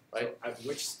mem, right? So at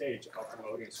which stage of the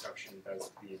load instruction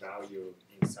does the value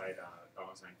inside $2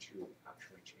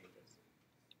 actually changes?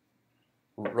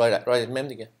 Right at mem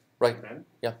again. Right. Mem?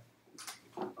 Yeah.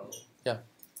 Oh. Yeah.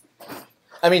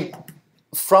 I mean,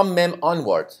 from mem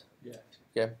onward. Yeah.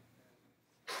 Okay.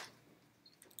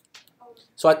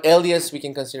 So at earliest we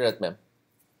can consider at mem.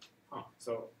 Huh.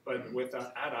 So, but with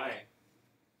add I,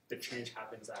 the change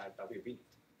happens at WB.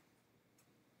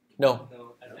 No,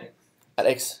 no NX. at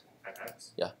X. At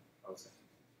X? Yeah. Okay.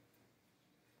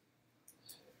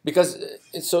 Because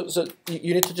so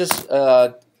you need to just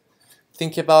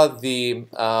think about the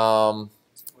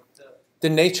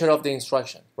nature of the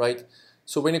instruction, right?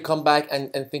 So when you come back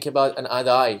and think about an add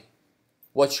I,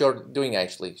 what you're doing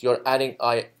actually, you're adding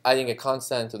a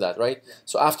constant to that, right? Yeah.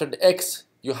 So after the X,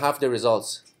 you have the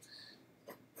results,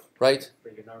 right?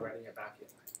 But you're not writing it back yet.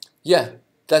 Yeah,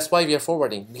 that's why we are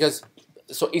forwarding, because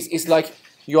so it's like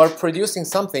you are producing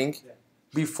something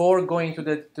before going to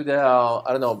the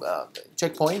I don't know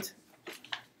checkpoint.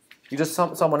 You just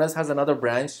someone else has another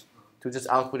branch to just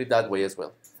output it that way as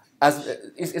well. As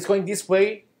it's going this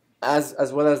way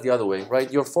as well as the other way, right?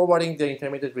 You're forwarding the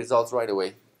intermediate results right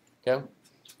away, okay?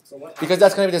 So what Because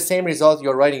that's going to be the same result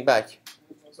you're writing back.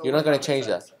 So You're not going to change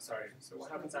that. Sorry. So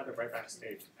what happens at the write back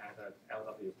stage at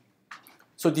LW?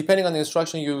 So depending on the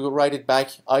instruction, you write it back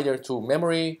either to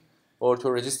memory or to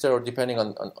a register, or depending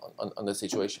on the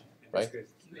situation, right? Nothing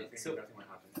will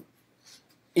happen.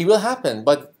 It will happen,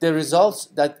 but the results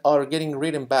that are getting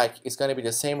written back is going to be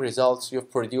the same results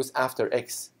you've produced after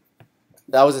X.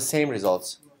 that was the same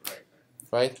results,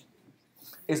 right?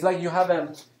 It's like you have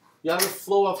a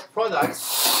flow of products.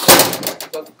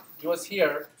 So it was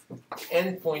here,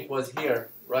 endpoint was here,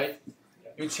 right?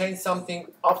 You change something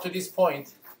up to this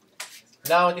point.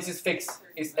 Now this is fixed.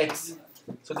 It's x.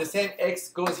 So the same x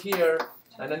goes here,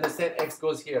 and then the same x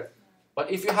goes here. But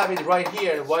if you have it right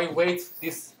here, why wait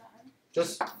this?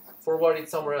 Just forward it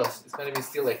somewhere else. It's going to be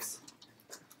still x,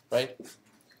 right?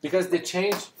 Because the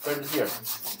change right here.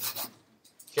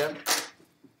 Okay.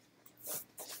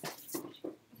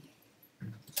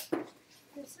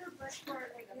 So, but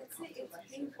for like, let's say it's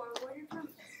being forwarded from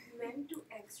mem to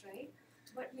x, right?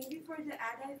 But maybe for the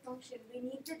add-I function, we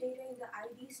need the data in the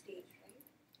ID stage, right?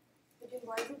 But then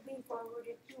why is it being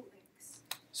forwarded to x?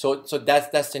 So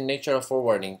that's the nature of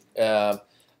forwarding.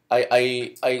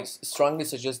 I strongly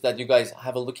suggest that you guys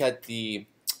have a look at the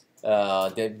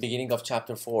beginning of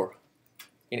chapter 4.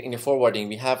 In the forwarding,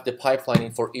 we have the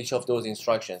pipelining for each of those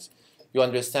instructions. You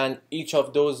understand each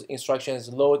of those instructions,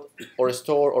 load or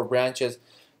store or branches,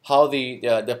 how the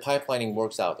pipelining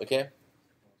works out. Okay,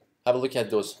 have a look at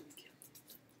those.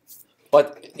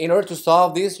 But in order to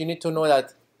solve this, you need to know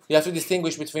that you have to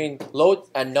distinguish between load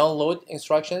and non-load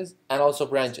instructions and also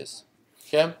branches.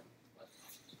 Okay.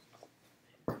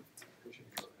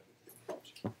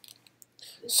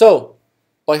 So,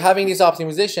 by having these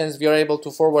optimizations, we are able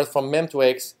to forward from mem to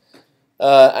x,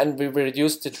 and we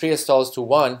reduce the 3 stalls to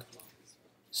 1.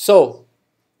 So,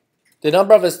 the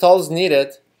number of stalls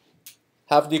needed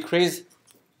have decreased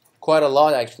quite a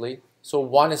lot actually. So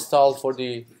 1 stall for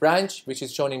the branch, which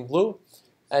is shown in blue,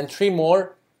 and 3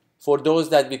 more for those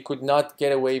that we could not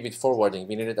get away with forwarding.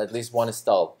 We needed at least 1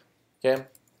 stall. Okay.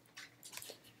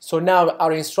 So now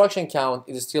our instruction count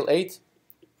is still 8,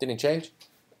 didn't change.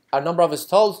 Our number of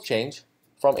stalls changed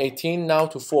from 18 now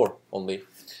to 4 only.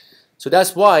 So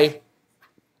that's why,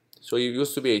 so it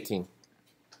used to be 18.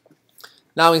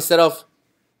 Now instead of,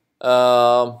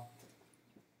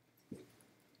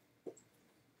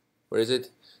 where is it?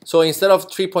 So instead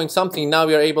of 3 point something, now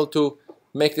we are able to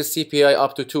make the CPI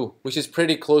up to 2, which is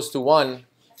pretty close to 1,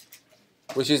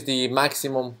 which is the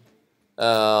maximum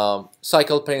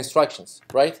cycle per instructions,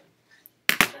 right?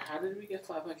 How did we get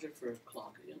 500 for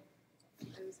clock again?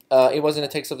 It was in the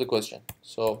text of the question.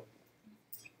 So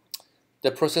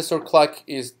the processor clock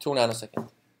is 2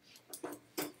 nanoseconds.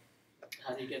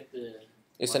 How do you get the...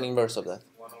 It's an inverse of that.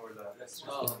 1 over that.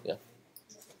 Oh. Yeah.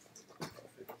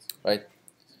 Right.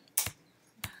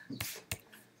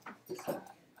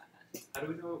 How do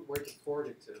we know where to forward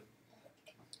it to?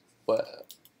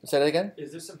 What? Say that again?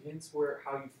 Is there some hints where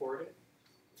how you forward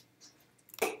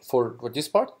it For this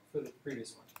part? for the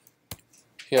previous one?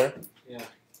 Here? Yeah.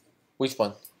 Which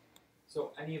one?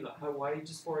 So any of them. Why do you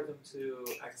just forward them to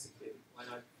execute? Why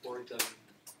not forward them?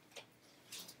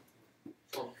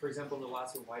 Well, for example, in the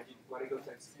last one, why do you go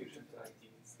to execution to ID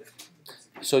instead?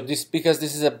 So because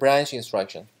this is a branch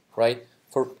instruction, right?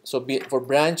 For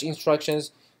branch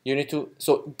instructions, you need to.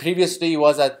 So previously it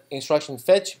was at instruction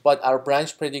fetch, but our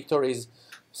branch predictor is,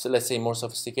 so let's say, more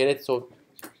sophisticated. So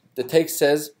the text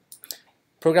says,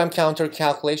 program counter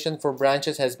calculation for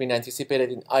branches has been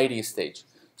anticipated in ID stage.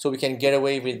 So we can get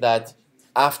away with that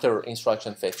after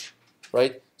instruction fetch,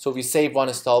 right? So we save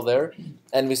 1 stall there,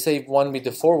 and we save 1 with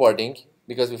the forwarding,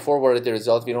 because we forwarded the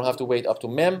result. We don't have to wait up to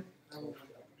mem.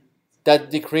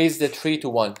 That decreased the 3 to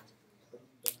 1.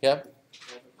 Yeah?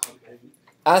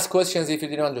 Ask questions if you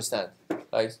didn't understand,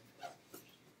 guys.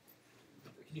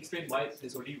 Can you explain why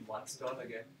there's only 1 stall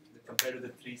again compared to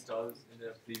the 3 stalls in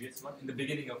the previous one, in the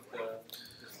beginning of the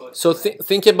first? So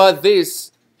think about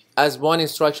this as 1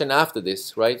 instruction after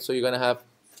this, right? So you're going to have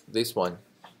this one,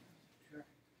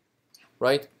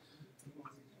 right?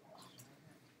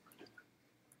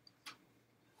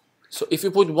 So if you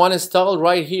put 1 stall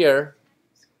right here,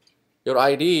 your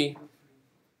ID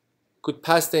could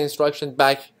pass the instruction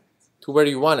back to where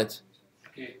you want it.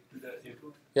 Okay, to the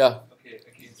input? Yeah. Okay,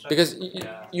 Because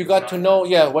you got to know,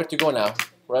 where to go now,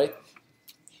 right?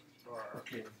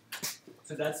 Okay.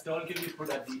 So that stall can be put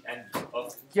at the end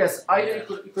of... Yes, either you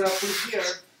could have put it here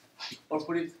or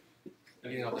put it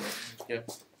beginning of the next. Yeah.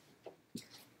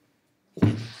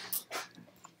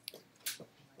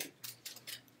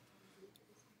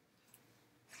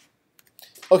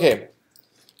 Okay,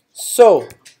 so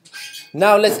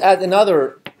now let's add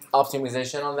another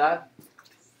optimization on that.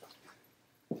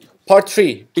 Part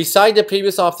 3. Beside the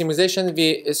previous optimization,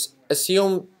 we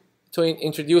assume to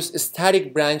introduce a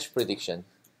static branch prediction,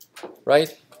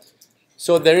 right?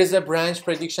 So there is a branch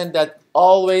prediction that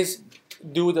always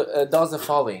does the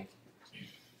following.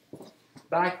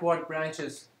 Backward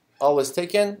branches always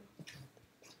taken,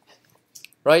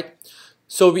 right?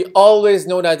 So we always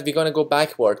know that we're going to go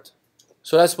backward.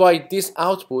 So that's why this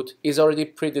output is already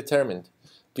predetermined.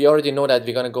 We already know that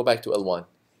we're going to go back to L1.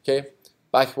 Okay,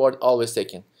 backward always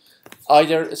taken.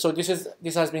 Either so this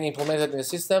has been implemented in the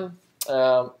system,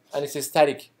 and it's a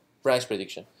static branch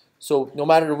prediction. So no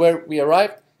matter where we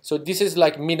arrive, so this is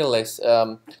like meaningless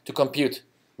to compute.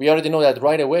 We already know that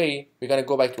right away we're going to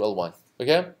go back to L1.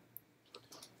 Okay.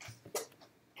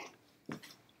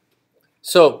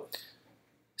 So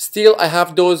still I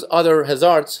have those other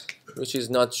hazards which is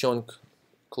not shown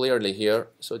clearly here.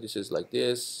 So this is like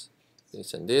this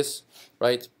and this,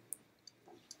 right?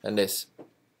 And this.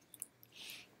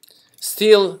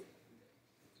 Still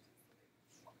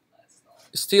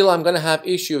I'm gonna have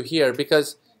issue here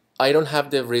because I don't have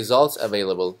the results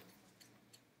available,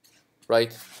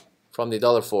 right, from the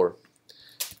 $4.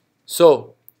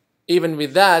 So even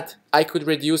with that, I could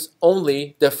reduce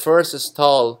only the first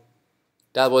stall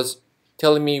that was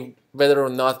telling me whether or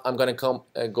not I'm gonna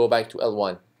go back to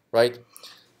L1, right?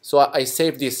 So I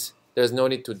saved this. There's no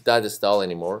need to that stall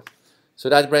anymore. So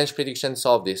that branch prediction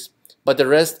solved this. But the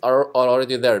rest are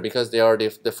already there because they are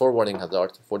the forwarding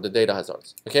hazard for the data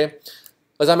hazards. Okay,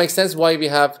 does that make sense? Why we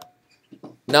have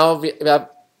now we have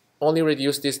only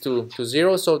reduced this to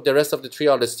 0. So the rest of the 3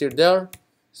 are still there.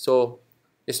 So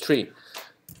it's 3.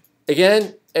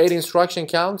 Again, 8 instruction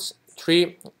counts,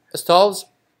 3 stalls.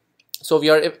 So we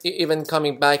are even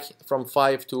coming back from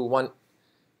 5 to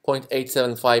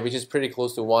 1.875, which is pretty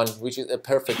close to 1, which is a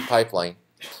perfect pipeline.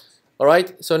 All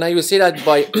right. So now you see that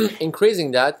by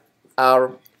increasing that,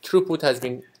 our throughput has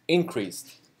been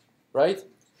increased, right?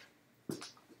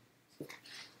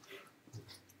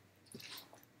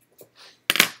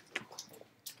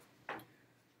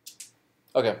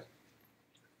 Okay.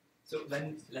 So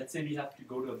when, let's say we have to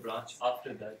go to a branch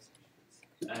after that,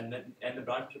 and the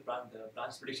branch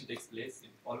prediction takes place, it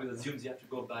always assumes you have to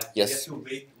go back. Yes. You have to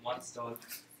wait one stall.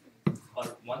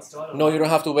 Or no, you don't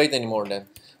have to wait anymore then,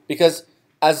 because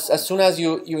as soon as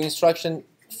you instruction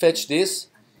fetch this,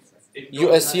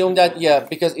 you assume that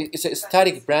because it's a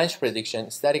static branch prediction.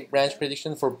 Static branch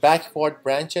prediction for backward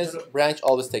branches, branch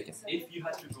always taken. If you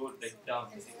had to go like down,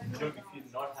 if you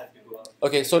not had to go up.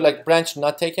 Okay, so like branch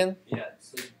not taken. Yeah,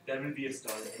 so there will be a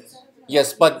stall.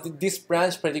 Yes, but this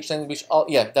branch prediction, which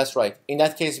that's right. In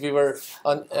that case, we were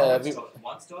on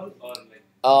one stall or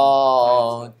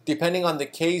like. Depending on the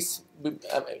case,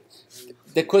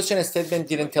 the question statement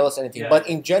didn't tell us anything. But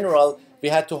in general, we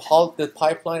had to halt the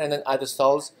pipeline and then add the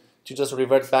stalls to just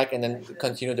revert back and then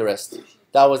continue the rest.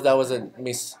 That was a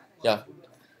miss. Yeah.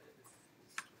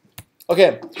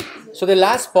 Okay. So the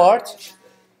last part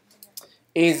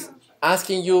is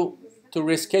asking you to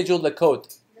reschedule the code.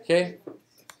 Okay.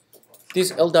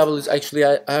 These LWs actually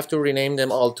I have to rename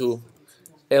them all to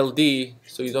LD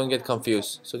so you don't get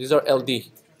confused. So these are LD.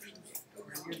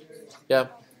 Yeah.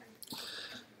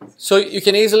 So you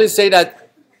can easily say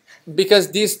that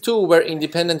because these two were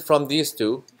independent from these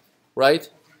two, right?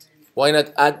 Why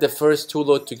not add the first 2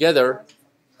 load together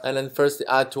and then first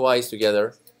add 2 i's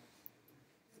together?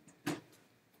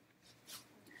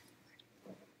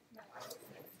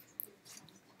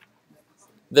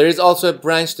 There is also a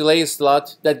branch delay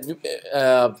slot that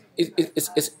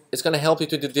it's going to help you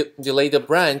to delay the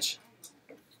branch.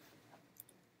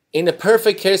 In a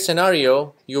perfect case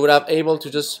scenario, you would have able to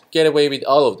just get away with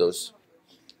all of those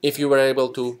if you were able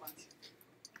to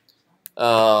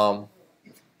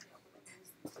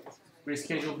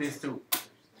reschedule these two.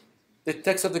 The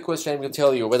text of the question will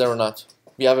tell you whether or not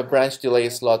we have a branch delay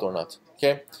slot or not.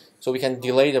 Okay, so we can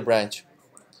delay the branch.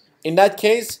 In that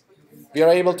case, we are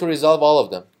able to resolve all of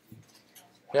them.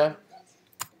 Yeah.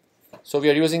 So we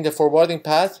are using the forwarding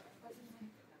path.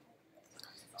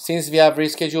 Since we have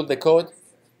rescheduled the code,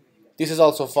 this is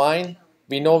also fine.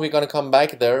 We know we're going to come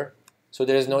back there, so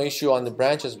there is no issue on the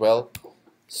branch as well.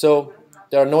 So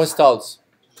there are no stalls.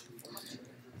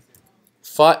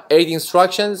 8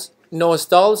 instructions, no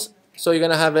stalls. So you're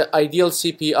going to have an ideal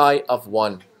CPI of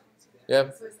 1.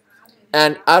 Yeah.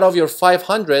 And out of your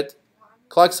 500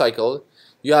 clock cycle,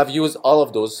 you have used all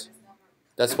of those.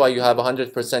 That's why you have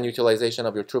 100% utilization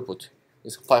of your throughput.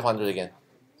 It's 500 again.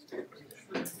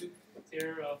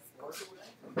 Tier 4,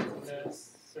 the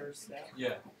third step.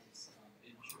 Yeah. It's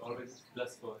always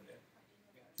 +4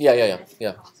 there.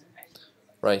 Yeah.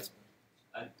 Right.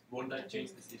 And won't that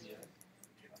change the CPI?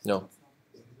 No.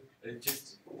 It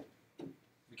just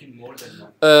became more than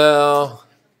 1.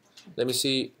 Let me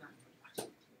see.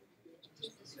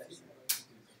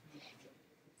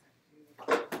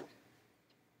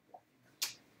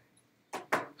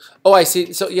 Oh, I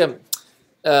see. So yeah,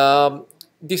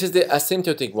 this is the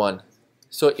asymptotic one.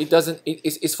 So it doesn't.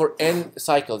 It's for n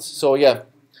cycles. So yeah,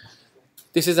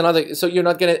 this is another. So you're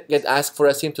not gonna get asked for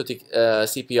asymptotic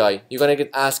CPI. You're gonna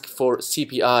get asked for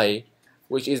CPI,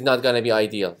 which is not gonna be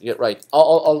ideal. Yeah, right.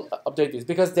 I'll update this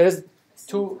because there's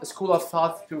two school of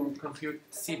thought to compute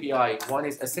CPI. One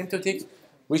is asymptotic,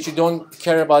 which you don't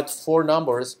care about 4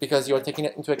 numbers because you're taking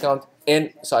into account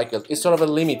n cycles. It's sort of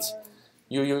a limit.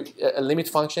 A limit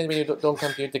function when you don't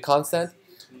compute the constant.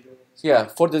 So yeah,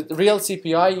 for the real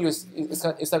CPI,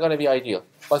 it's not going to be ideal.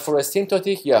 But for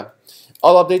asymptotic, yeah.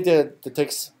 I'll update the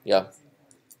text. Yeah.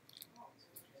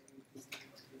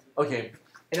 Okay.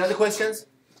 Any other questions?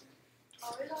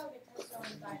 How will our test on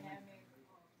dynamic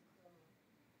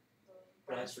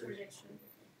branch prediction?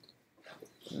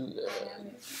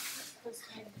 Dynamic. Because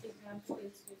an example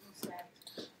is using SNAP.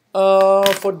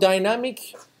 For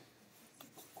dynamic,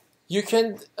 you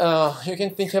can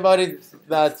think about it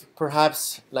that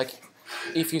perhaps like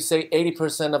if you say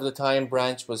 80% of the time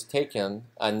branch was taken,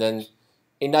 and then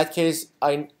in that case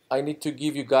I need to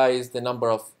give you guys the number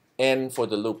of n for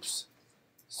the loops,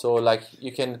 so like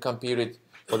you can compute it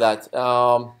for that.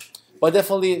 But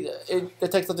definitely the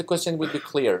text of the question would be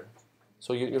clear,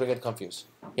 so you don't get confused.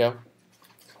 Yeah.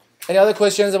 Any other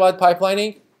questions about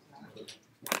pipelining?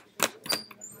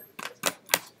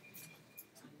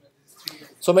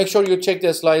 So make sure you check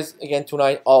the slides again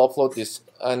tonight. I'll upload this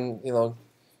and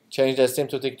change the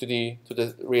asymptotic to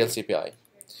the real CPI.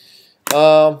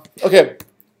 Okay,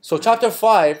 so chapter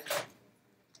 5,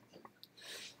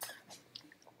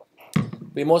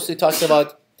 we mostly talked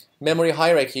about memory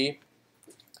hierarchy,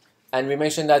 and we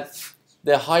mentioned that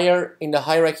the higher in the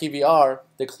hierarchy we are,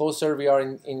 the closer we are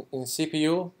in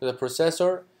CPU to the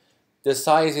processor. The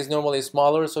size is normally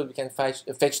smaller, so we can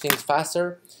fetch things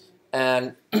faster,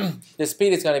 and the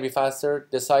speed is going to be faster.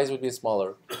 The size would be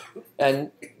smaller,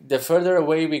 and the further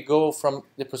away we go from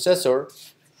the processor,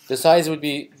 the size would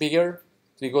be bigger.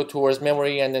 We go towards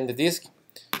memory and then the disk,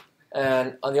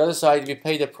 and on the other side, we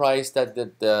pay the price that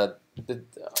the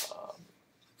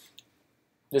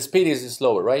speed is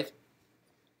slower, right?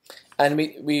 And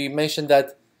we mentioned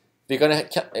that we're going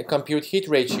to compute hit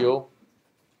ratio,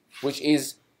 which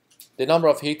is the number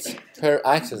of hits per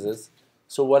accesses.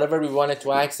 So whatever we wanted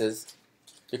to access,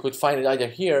 we could find it either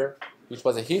here, which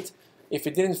was a hit. If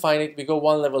we didn't find it, we go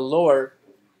one level lower,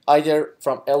 either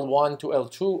from L1 to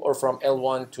L2 or from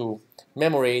L1 to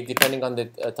memory, depending on the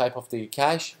type of the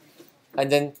cache.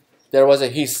 And then there was a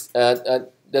hiss.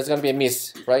 There's going to be a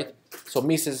miss, right? So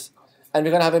misses, and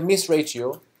we're going to have a miss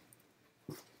ratio,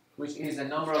 which is the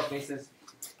number of misses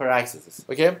per accesses.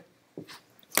 Okay.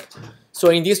 So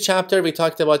in this chapter, we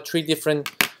talked about 3 different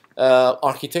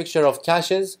architecture of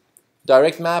caches: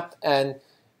 direct map and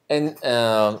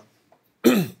so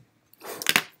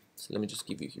let me just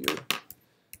give you here.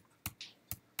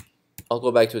 I'll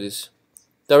go back to this.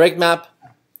 Direct map,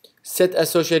 set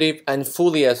associative, and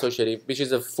fully associative, which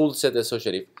is a full set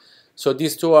associative. So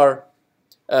these two are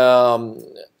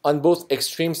on both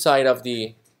extreme side of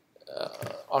the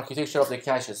architecture of the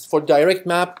caches. For direct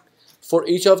map, for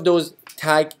each of those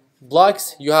tag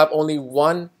blocks, you have only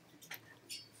one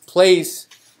place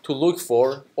to look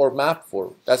for or map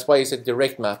for. That's why it's a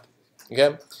direct map.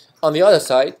 Okay. On the other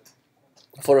side,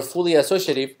 for a fully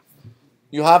associative,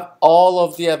 you have all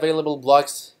of the available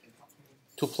blocks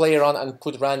to play around and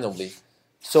put randomly.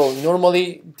 So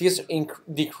normally this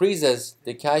decreases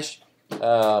the cache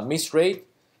miss rate.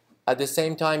 At the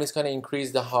same time, it's going to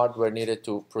increase the hardware needed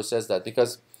to process that,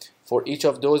 because for each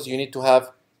of those you need to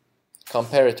have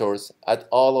comparators at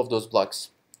all of those blocks.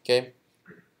 Okay.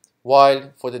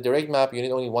 While for the direct map, you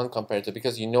need only one comparator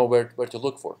because you know where to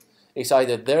look for. It's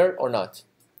either there or not.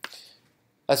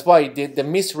 That's why the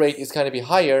miss rate is going to be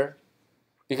higher,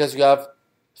 because you have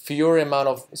fewer amount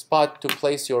of spot to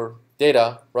place your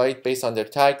data, right, based on their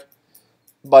tag.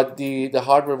 But the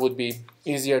hardware would be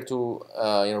easier to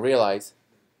realize.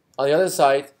 On the other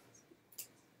side,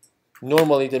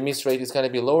 normally the miss rate is going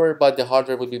to be lower, but the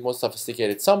hardware would be more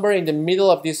sophisticated. Somewhere in the middle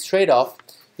of this trade-off,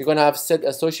 you're going to have set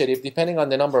associative. Depending on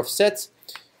the number of sets,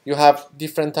 you have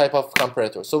different type of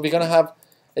comparators. So we're going to have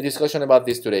a discussion about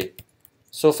this today.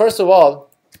 So first of all,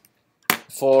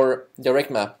 for direct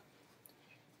map,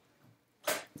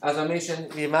 as I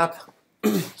mentioned, we map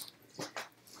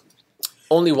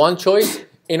only one choice.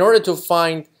 In order to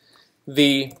find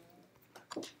the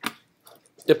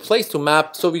place to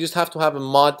map, so we just have to have a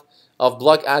mod of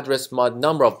block address mod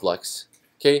number of blocks.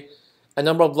 Okay, a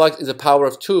number of blocks is a power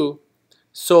of 2.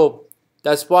 So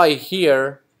that's why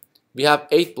here we have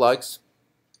 8 blocks.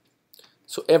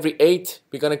 So every 8,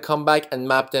 we're going to come back and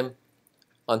map them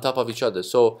on top of each other.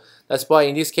 So that's why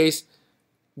in this case,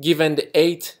 given the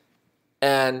 8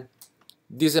 and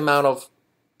this amount of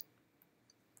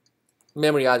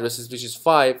memory addresses, which is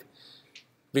 5,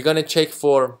 we're gonna check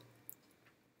for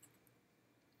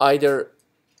either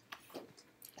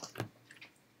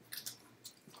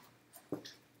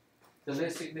the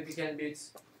least significant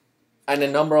bits, and the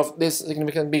number of this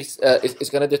significant bits is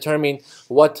going to determine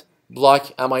what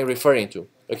block am I referring to.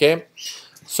 Okay,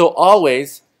 so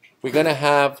always we're going to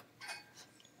have,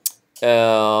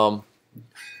 for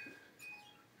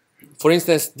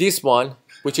instance, this one,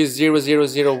 which is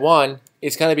 0001,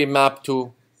 is going to be mapped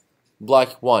to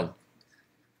block 1.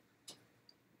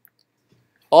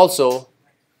 Also,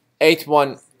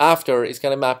 81 after is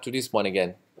going to map to this one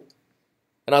again.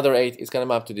 Another 8 is going to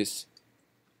map to this.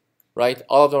 Right?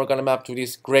 All of them are going to map to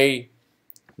this gray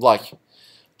block.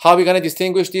 How are we going to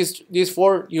distinguish these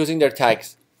four? Using their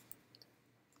tags.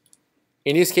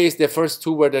 In this case, the first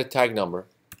two were the tag number.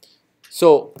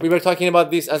 So we were talking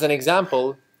about this as an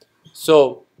example.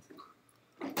 So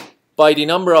by the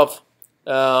number of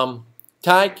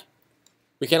tag,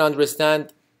 we can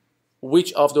understand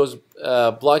which of those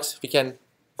blocks we can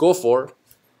go for,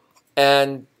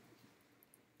 and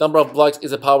number of blocks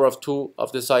is a power of 2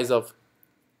 of the size of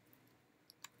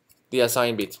the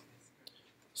assigned bit.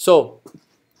 So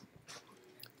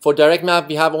for direct map,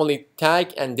 we have only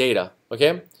tag and data,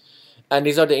 okay? And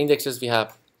these are the indexes we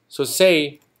have. So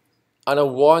say on a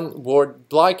one-word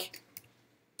block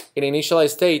in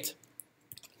initialized state,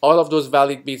 all of those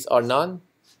valid bits are none.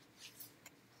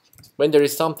 When there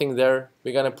is something there,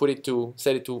 we're gonna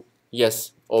set it to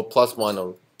yes or +1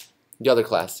 or the other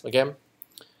class, okay?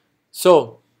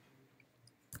 So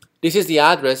this is the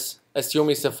address. Assume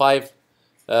it's a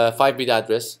 5-bit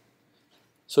address.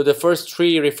 So the first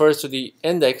 3 refers to the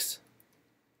index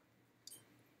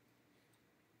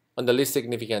on the least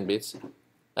significant bits,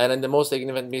 and then the most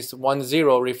significant bits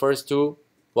 10 refers to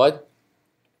what?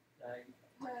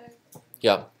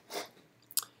 Yeah.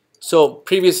 So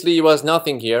previously it was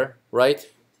nothing here, right?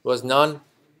 It was none.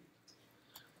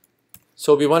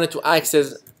 So we wanted to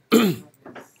access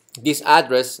this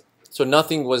address, so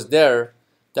nothing was there.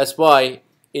 That's why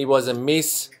it was a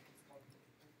miss.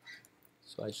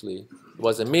 So actually it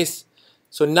was a miss.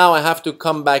 So now I have to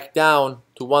come back down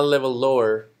to one level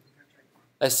lower.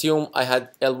 Assume I had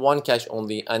L1 cache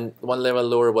only and one level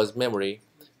lower was memory.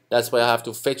 That's why I have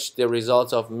to fetch the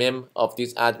results of mem of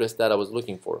this address that I was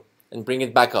looking for and bring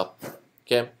it back up.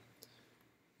 Okay,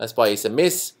 that's why it's a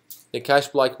miss. The cache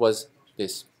block was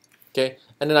this. Okay,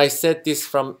 and then I set this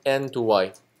from N to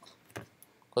Y.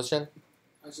 Question?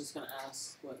 I was just gonna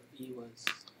ask what V was.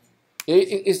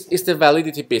 It's the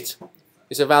validity bit.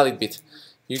 It's a valid bit.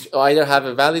 You either have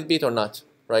a valid bit or not,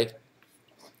 right?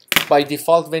 By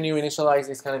default, when you initialize,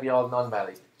 it's gonna be all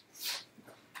non-valid.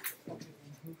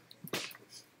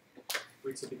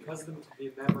 Wait, so because the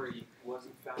memory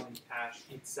wasn't found in cache,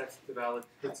 it sets the valid,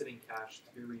 puts it in cache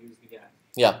to be reused again.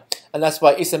 Yeah, and that's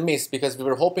why it's a miss, because we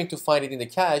were hoping to find it in the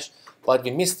cache, but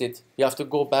we missed it. You have to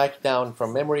go back down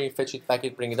from memory, fetch it back,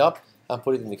 bring it up, and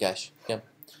put it in the cache. Yeah,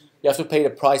 you have to pay the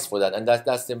price for that, and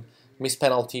that's the miss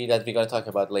penalty that we're going to talk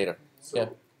about later. So yeah.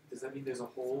 Does that mean there's a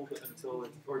hold until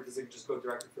it, or does it just go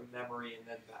directly from memory and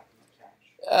then back in the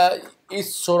cache?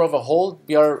 It's sort of a hold.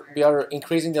 We are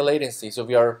increasing the latency, so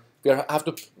we are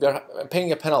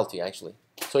paying a penalty actually.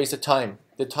 So it's a time.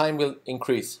 The time will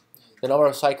increase. The number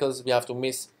of cycles we have to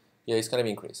miss, yeah, it's going to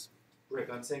be increased. Rick,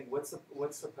 I'm saying, what's the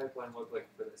pipeline look like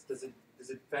for this? Does it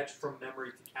fetch from memory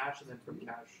to cache and then from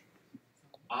cache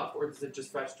up, or does it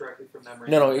just fetch directly from memory?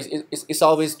 No, it's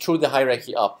always through the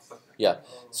hierarchy up. Okay. Yeah.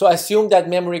 So assume that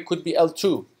memory could be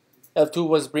L2. L2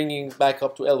 was bringing back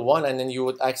up to L1, and then you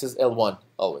would access L1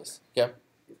 always. Yeah.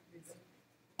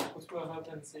 What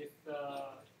happens if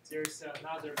there's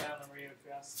another memory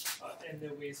address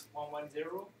ended with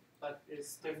 110, but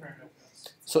it's different address?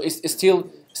 So it's still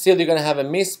you're gonna have a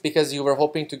miss because you were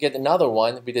hoping to get another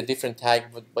one with a different tag,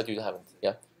 but you haven't.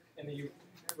 Yeah. And then you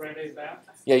write it back.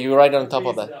 Yeah, you write it on top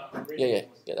of that. Yeah,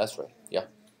 that's right. Yeah.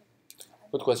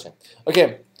 Good question.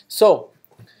 Okay, so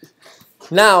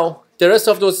now the rest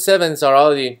of those 7s are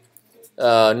already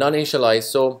non-initialized.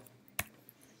 So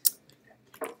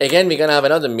again, we're gonna have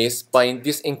another miss by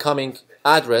this incoming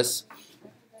address,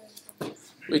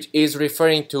 which is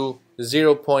referring to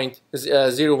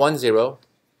 0.010,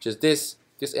 which is this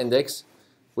index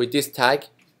with this tag.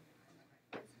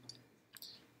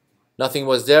 Nothing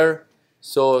was there,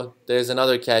 so there's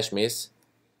another cache miss.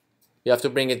 You have to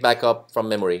bring it back up from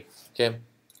memory. Okay.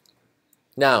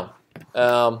 Now,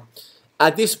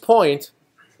 at this point,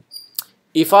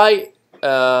 if I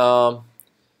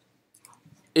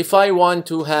want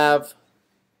to have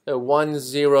a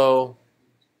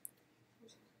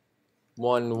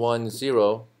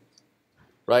 10110,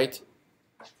 right,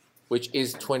 which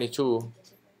is 22,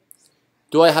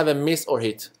 Do I have a miss or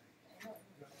hit?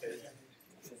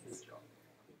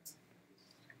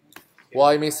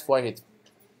 Why miss? Why hit?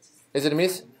 Is it a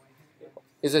miss?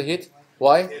 Is it hit?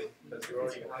 Why? Because you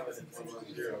already have it in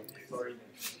 110. It's already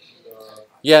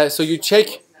Yeah, so you check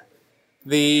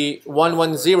the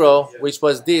 110, which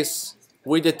was this,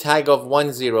 with the tag of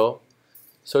 10.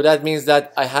 So that means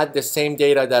that I had the same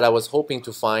data that I was hoping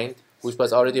to find, which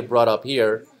was already brought up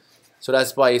here. So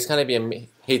that's why it's going to be a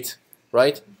hit,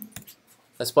 right?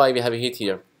 That's why we have a hit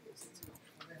here.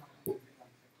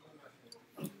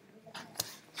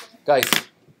 Guys.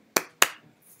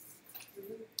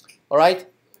 All right?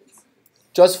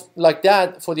 Just like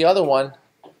that, for the other one,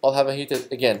 I'll have a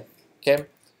hit again. Okay?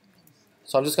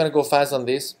 So I'm just going to go fast on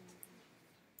this.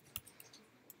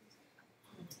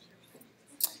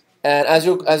 And as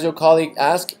your colleague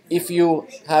asked, if you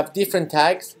have different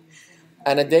tags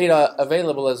and the data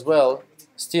available as well,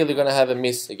 still you're going to have a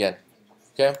miss again.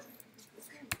 Okay?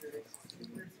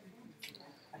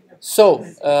 So,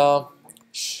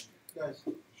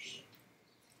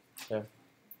 yeah.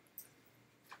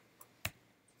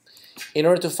 In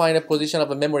order to find a position of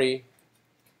a memory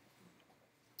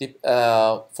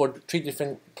for 3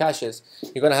 different caches,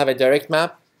 you're going to have a direct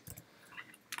map.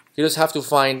 You just have to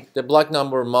find the block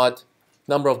number mod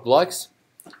number of blocks.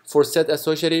 For set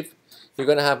associative, you're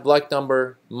going to have block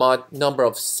number mod number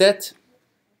of set,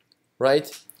 right?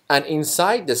 And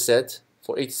inside the set,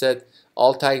 for each set,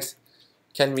 all tags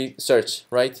can be searched,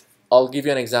 right? I'll give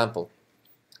you an example.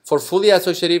 For fully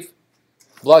associative,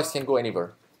 blocks can go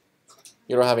anywhere.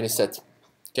 You don't have any set,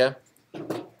 okay?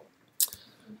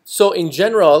 So in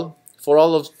general, for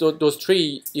all of those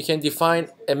 3, you can define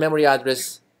a memory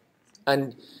address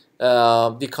and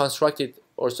deconstruct it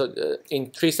also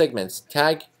in 3 segments: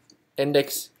 tag,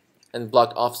 index, and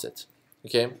block offset.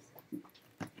 Okay.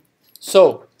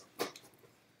 So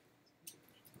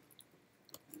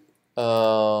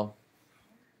I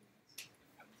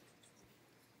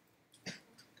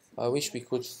wish we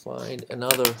could find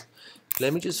another.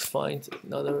 Let me just find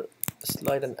another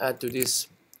slide and add to this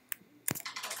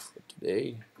for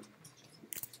today.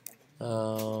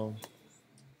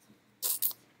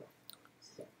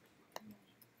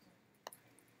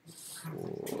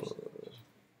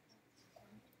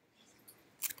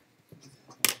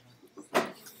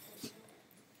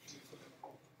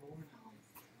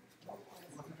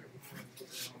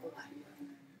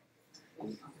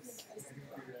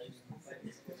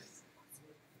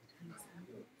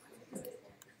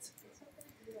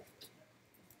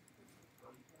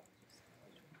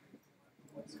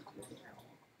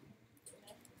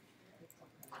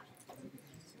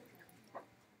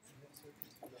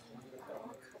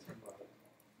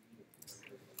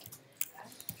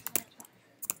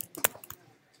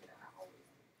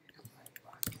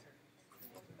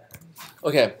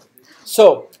 Okay,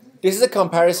 so this is a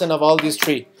comparison of all these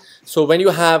 3. So when you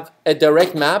have a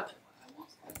direct map,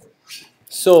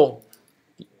 so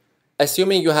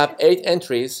assuming you have 8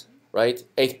 entries, right,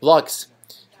 8 blocks,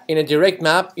 in a direct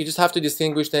map, you just have to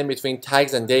distinguish them between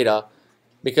tags and data,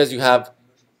 because you have,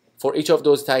 for each of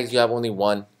those tags, you have only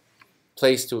one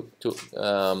place to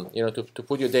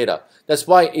put your data. That's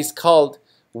why it's called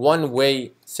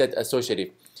one-way set associative.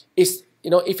 It's,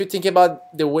 if you think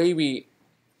about the way we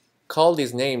call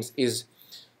these names, is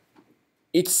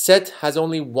each set has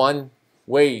only one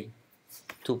way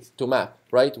to map,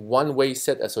 right? One-way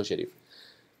set associative.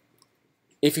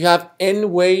 If you have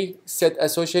n-way set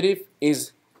associative,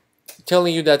 is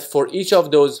telling you that for each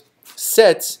of those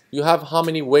sets, you have how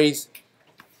many ways,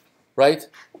 right,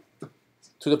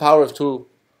 to the power of 2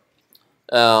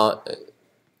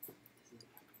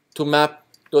 to map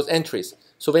those entries.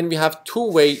 So when we have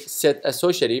two-way set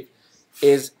associative,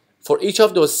 is for each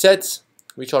of those sets,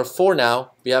 which are 4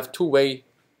 now, we have 2 way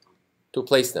to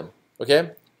place them.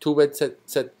 Okay, 2-way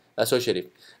set associative.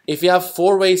 If we have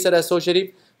 4-way set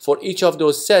associative, for each of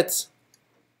those sets,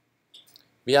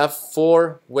 we have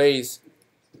 4 ways,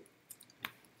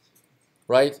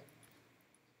 right,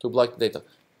 to block the data.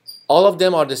 All of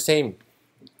them are the same,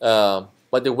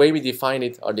 but the way we define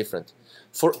it are different.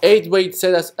 For 8-way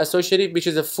set associative, which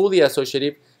is a fully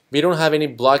associative, we don't have any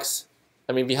blocks.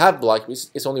 I mean, we have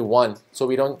blocks, it's only 1, so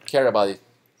we don't care about it.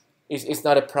 It's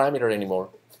not a parameter anymore.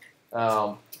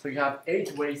 So you have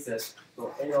 8-way sets,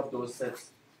 so any of those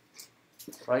sets,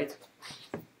 right?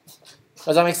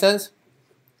 Does that make sense?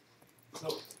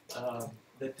 So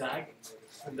the tag,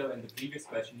 in the previous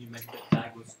question, you meant the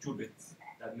tag was 2 bits.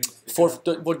 That means for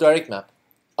direct map,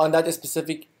 on that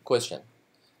specific question.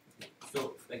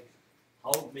 So, like,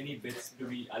 how many bits do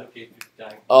we allocate to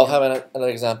tag? I'll have another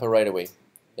example right away.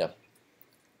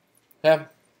 Yeah.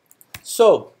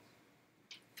 So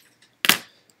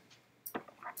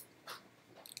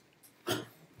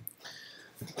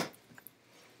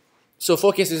So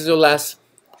focus, this is your last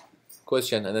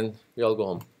question, and then we all go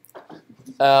home.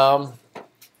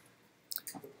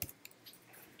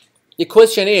 The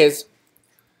question is,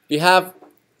 we have,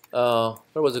 where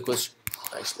was the question?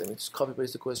 Actually, let me just copy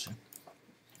paste the question.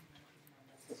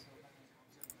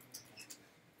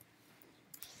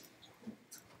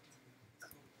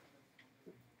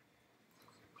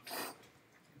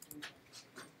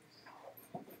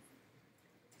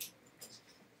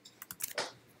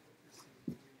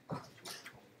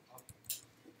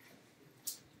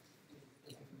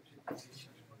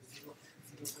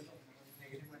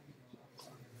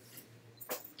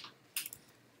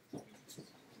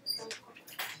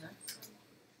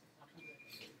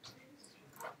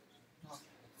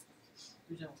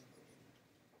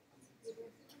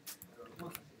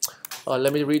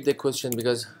 Let me read the question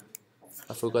because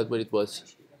I forgot what it was.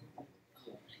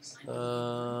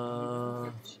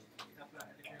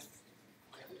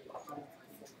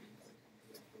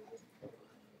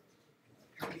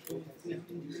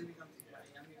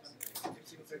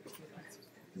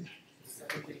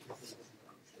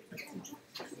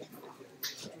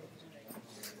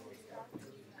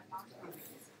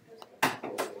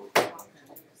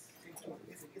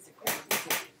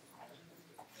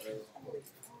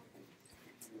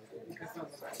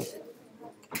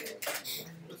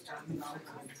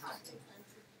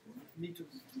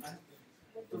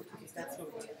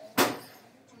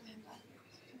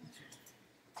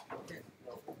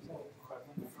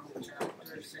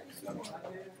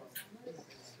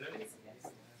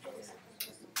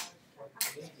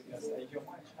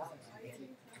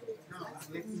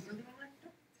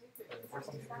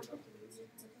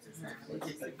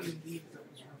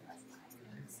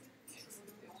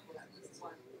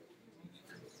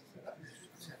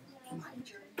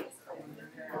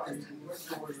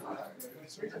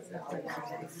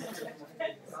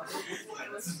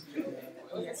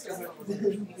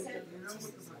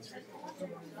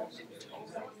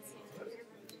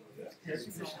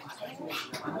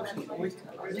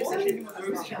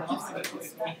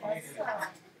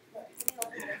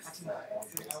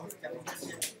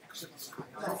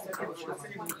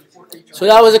 So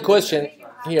that was a question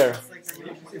here.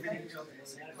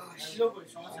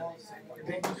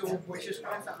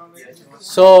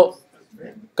 So,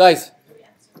 guys,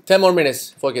 10 more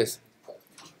minutes, focus.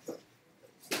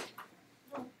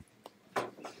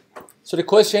 So the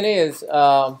question is,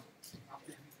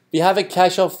 we have a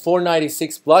cache of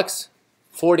 496 blocks,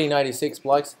 4096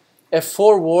 blocks, a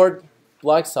 4-word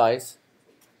block size.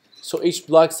 So each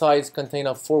block size contains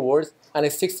of 4 words and a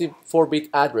 64-bit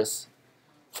address.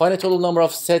 Find the total number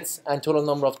of sets and total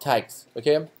number of tags.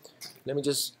 Okay, let me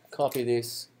just copy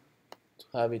this to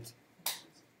have it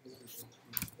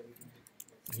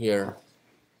here.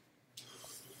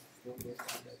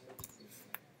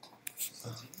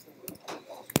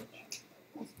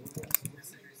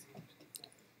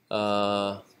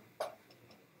 I'm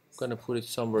gonna put it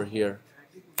somewhere here.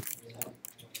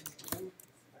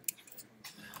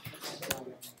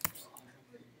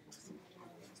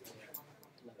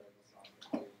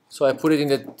 So I put it in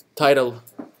the title,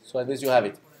 so at least you have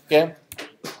it. Okay.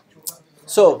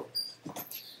 So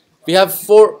we have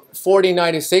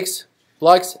 4096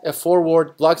 blocks, a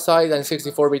 4-word block size, and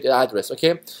 64-bit address.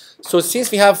 Okay. So since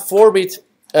we have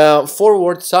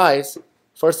 4-word size,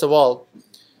 first of all,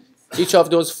 each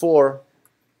of those 4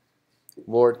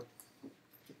 words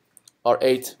are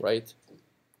 8, right?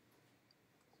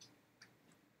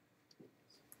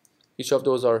 Each of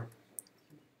those are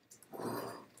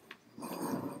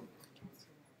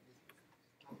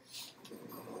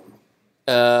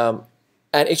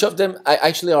and each of them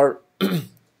actually are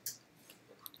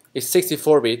is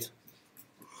 64-bit.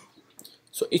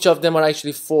 So each of them are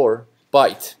actually 4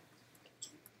 byte.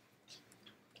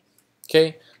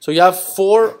 Okay, so you have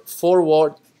 4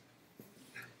 word.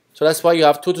 So that's why you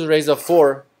have 2 to the raise of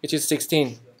 4, which is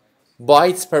 16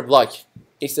 bytes per block.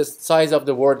 It's the size of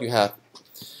the word you have.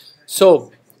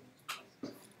 So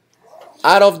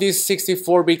out of this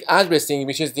 64-bit addressing,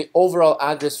 which is the overall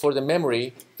address for the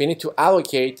memory, we need to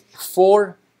allocate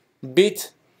 4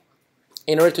 bits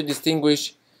in order to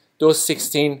distinguish those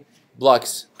 16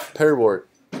 blocks per word.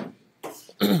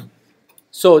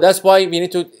 So that's why we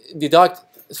need to deduct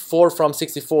 4 from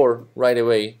 64 right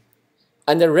away.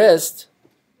 And the rest,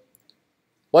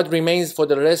 what remains for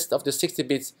the rest of the 60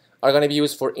 bits are going to be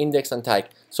used for index and tag.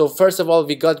 So first of all,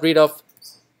 we got rid of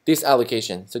this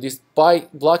allocation. So this by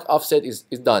block offset is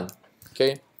done.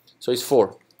 Okay, so it's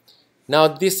 4. Now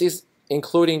this is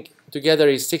including together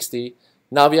is 60.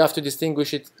 Now we have to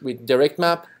distinguish it with direct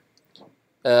map,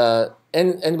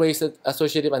 n-weighted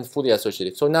associative, and fully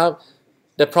associative. So now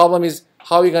the problem is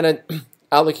how are we gonna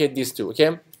allocate these two?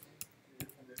 Okay.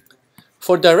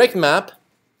 For direct map,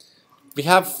 we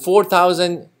have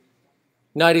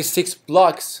 4096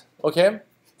 blocks. Okay.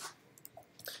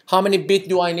 How many bits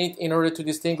do I need in order to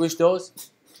distinguish those?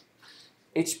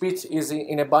 Each bit is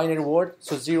in a binary word,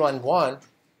 so 0 and 1.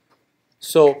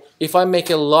 So if I make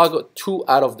a log 2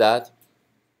 out of that,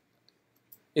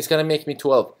 it's going to make me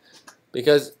 12.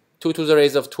 Because 2 to the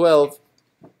raise of 12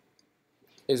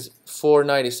 is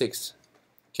 496.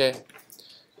 Okay.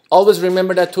 Always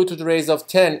remember that 2 to the raise of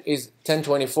 10 is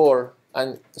 1024,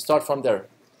 and start from there.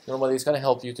 Normally it's going to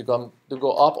help you to go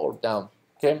up or down.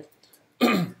 Okay.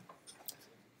 2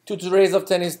 to the raise of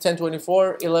 10 is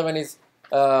 1024, 11 is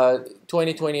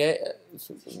 20, 28,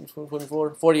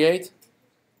 24, 48,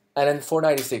 and then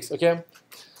 496, okay?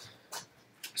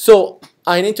 So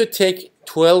I need to take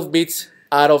 12 bits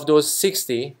out of those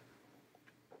 60.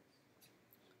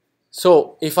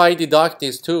 So if I deduct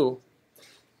these two,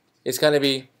 it's going to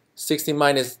be 60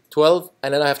 minus 12,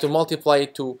 and then I have to multiply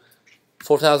it to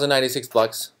 4096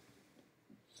 blocks.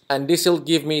 And this will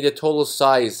give me the total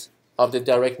size of the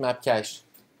direct map cache.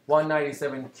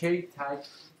 197K tag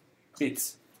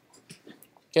bits.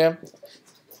 Okay?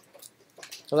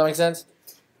 Does that make sense?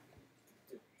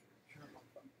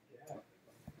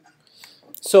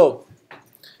 So,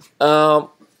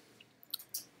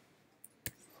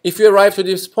 if you arrive to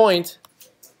this point,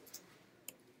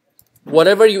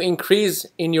 whatever you increase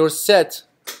in your set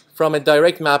from a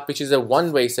direct map, which is a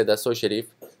one-way set associative,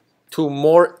 to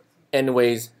more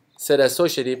n-ways set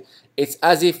associative, it's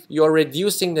as if you're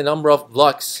reducing the number of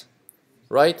blocks,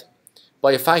 right,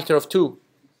 by a factor of 2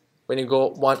 when you go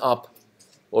 1 up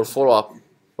or 4 up,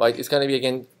 right? It's going to be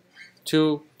again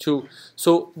 2, 2.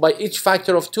 So by each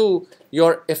factor of 2,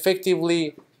 you're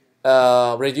effectively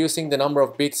reducing the number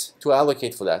of bits to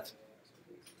allocate for that.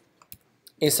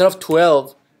 Instead of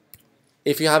 12,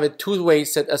 if you have a two-way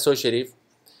set associative,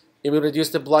 it will reduce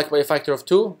the block by a factor of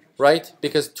 2, right?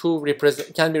 Because 2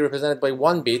 can be represented by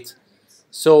 1 bit.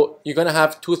 So you're going to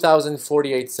have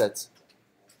 2048 sets.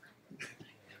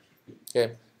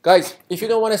 Okay. Guys, if you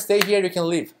don't want to stay here, you can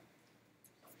leave.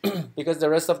 Because the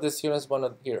rest of the students want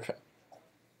to hear.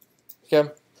 Okay.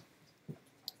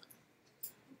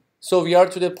 So we are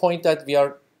to the point that we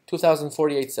are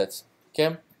 2048 sets.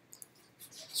 Okay.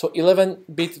 So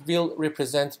 11-bit will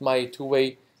represent my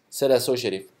two-way set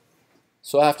associative.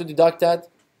 So I have to deduct that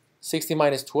 60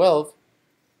 minus 12,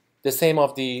 the same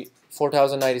of the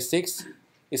 4096,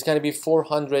 is going to be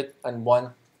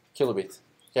 401 kilobit.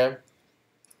 Okay.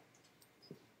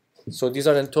 So these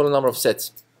are the total number of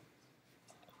sets.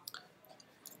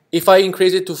 If I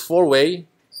increase it to 4-way,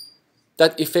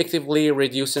 that effectively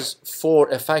reduces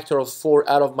a factor of 4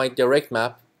 out of my direct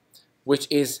map, which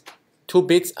is 2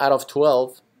 bits out of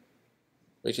 12,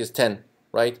 which is 10,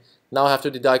 right? Now I have to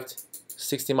deduct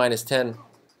 60 minus 10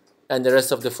 and the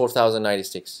rest of the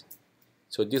 4096.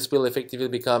 So this bill effectively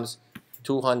becomes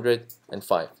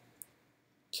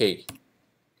 205K.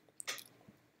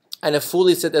 And a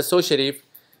fully set associative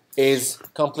is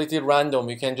completely random.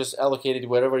 You can just allocate it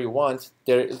wherever you want.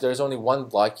 There's only one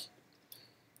block.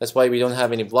 That's why we don't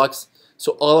have any blocks.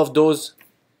 So all of those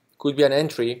could be an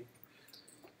entry.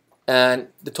 And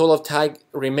the total of tag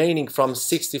remaining from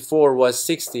 64 was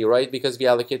 60, right? Because we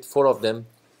allocate 4 of them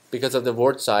because of the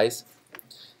word size.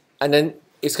 And then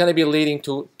it's going to be leading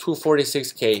to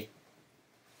 246K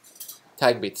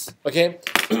tag bits. Okay?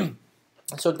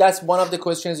 So that's one of the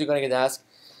questions you're going to get asked.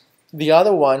 The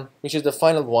other one, which is the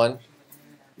final one,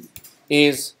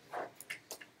 is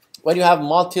when you have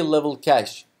multi-level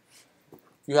cache.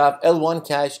 You have L1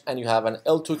 cache and you have an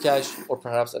L2 cache or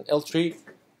perhaps an L3,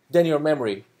 then your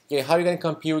memory. Okay, how are you going to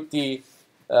compute the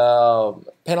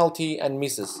penalty and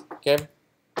misses? Okay,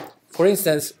 for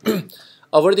instance, I've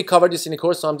already covered this in the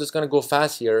course, so I'm just going to go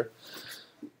fast here.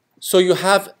 So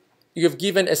you've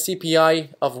given a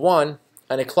CPI of 1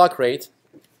 and a clock rate.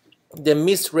 The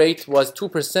miss rate was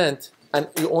 2% and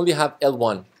you only have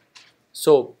L1.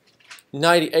 So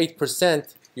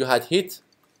 98% you had hit,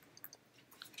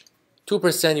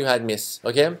 2% you had miss.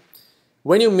 Okay,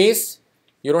 when you miss,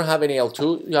 you don't have any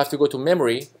L2. You have to go to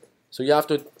memory. So you have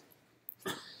to,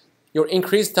 your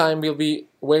increase time will be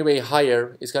way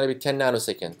higher. It's going to be 10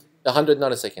 nanoseconds, 100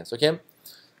 nanoseconds. Okay,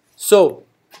 so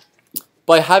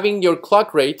by having your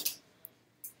clock rate,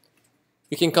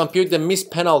 you can compute the miss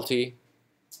penalty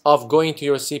of going to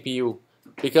your CPU,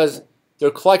 because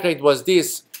your clock rate was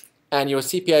this and your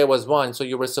CPI was 1, so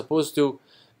you were supposed to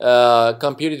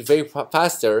compute it very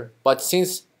faster. But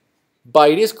since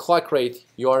by this clock rate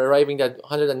you are arriving at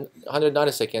 100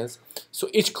 nanoseconds, so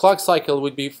each clock cycle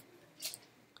would be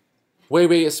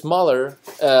way smaller,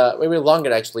 way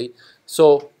longer actually.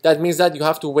 So that means that you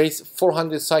have to wait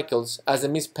 400 cycles as a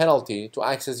miss penalty to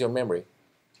access your memory.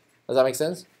 Does that make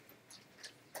sense?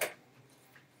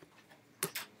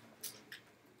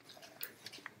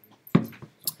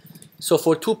 So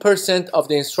for 2% of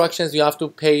the instructions, you have to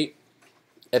pay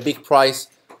a big price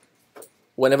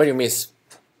whenever you miss.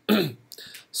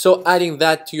 So adding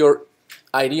that to your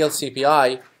ideal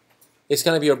CPI, it's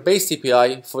going to be your base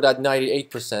CPI for that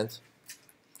 98%,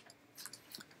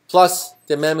 plus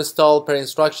the mem stall per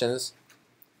instructions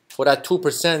for that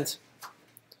 2%,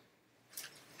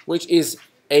 which is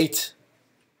 8.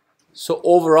 So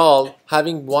overall,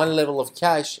 having one level of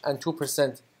cache and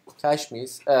 2% cache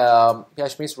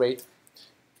miss rate,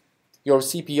 your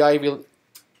CPI will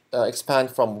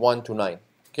expand from 1 to 9.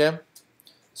 Okay.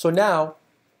 So now,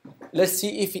 let's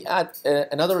see if we add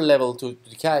another level to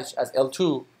the cache as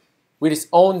L2 with its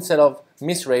own set of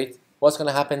miss rate, what's going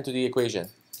to happen to the equation.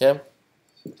 Okay.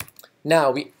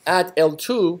 Now we add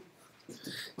L2.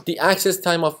 The access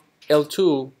time of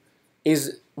L2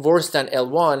 is worse than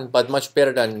L1, but much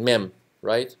better than MEM,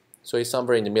 right? So it's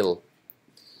somewhere in the middle.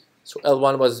 So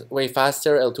L1 was way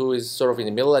faster, L2 is sort of in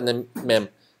the middle, and then MEM.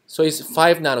 So it's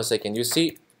 5 nanoseconds. You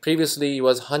see, previously it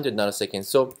was 100 nanoseconds,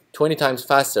 so 20 times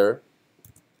faster.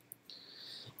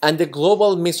 And the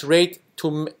global miss rate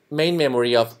to main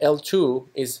memory of L2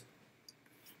 is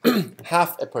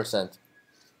 0.5%.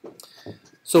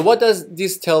 So what does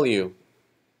this tell you?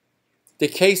 The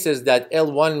cases that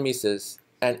L1 misses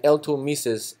and L2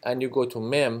 misses and you go to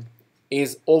MEM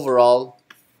is overall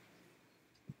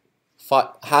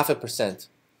 0.5%.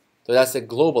 So that's a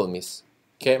global miss.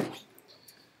 Okay.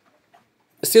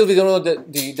 Still, we don't know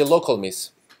the local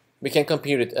miss. We can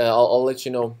compute it. I'll let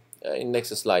you know in next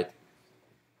slide.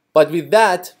 But with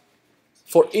that,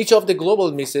 for each of the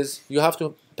global misses, you have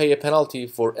to pay a penalty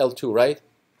for L2, right?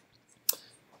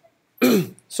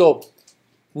 So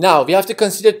now we have to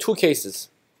consider two cases: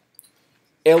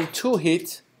 L2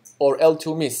 hit or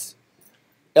L2 miss.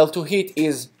 L2 hit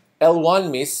is L1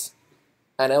 miss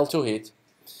and L2 hit,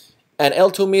 and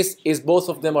L2 miss is both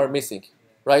of them are missing,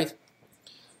 right?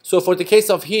 So for the case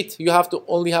of hit, you have to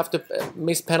only have to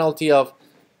miss penalty of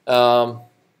 5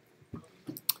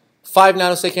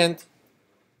 nanosecond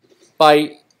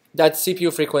by that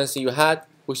CPU frequency you had,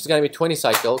 which is going to be 20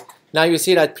 cycle. Now you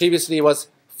see that previously it was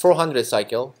 400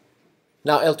 cycle.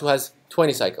 Now L2 has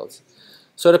 20 cycles.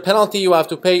 So the penalty you have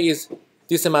to pay is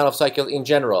this amount of cycles in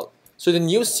general. So the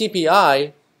new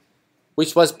CPI,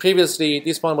 which was previously,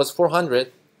 this one was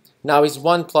 400, now is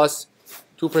 1 plus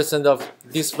 2% of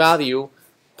this value,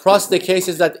 plus the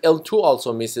cases that L2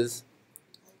 also misses,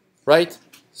 right?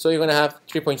 So you're going to have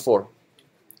 3.4.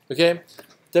 Okay?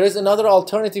 There is another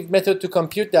alternative method to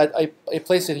compute that. I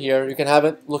placed it here. You can have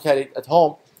a look at it at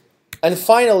home. And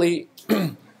finally,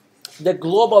 the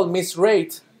global miss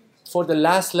rate for the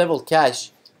last level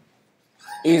cache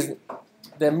is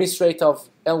the miss rate of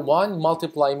L1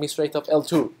 multiply miss rate of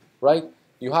L2, right?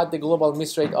 You had the global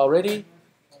miss rate already.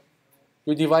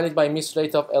 You divide it by miss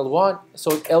rate of L1.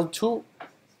 So L2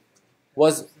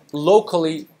 was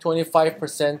locally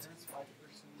 25%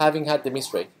 having had the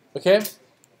miss rate. Okay?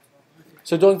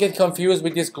 So don't get confused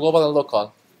with this global and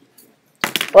local.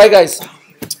 Alright guys.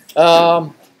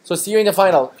 So see you in the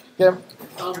final. Okay?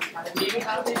 Do you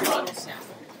have a final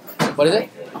sample? What is it?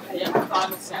 Yeah,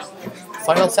 final sample.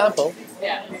 Final sample?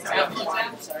 Yeah, sample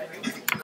time, sorry.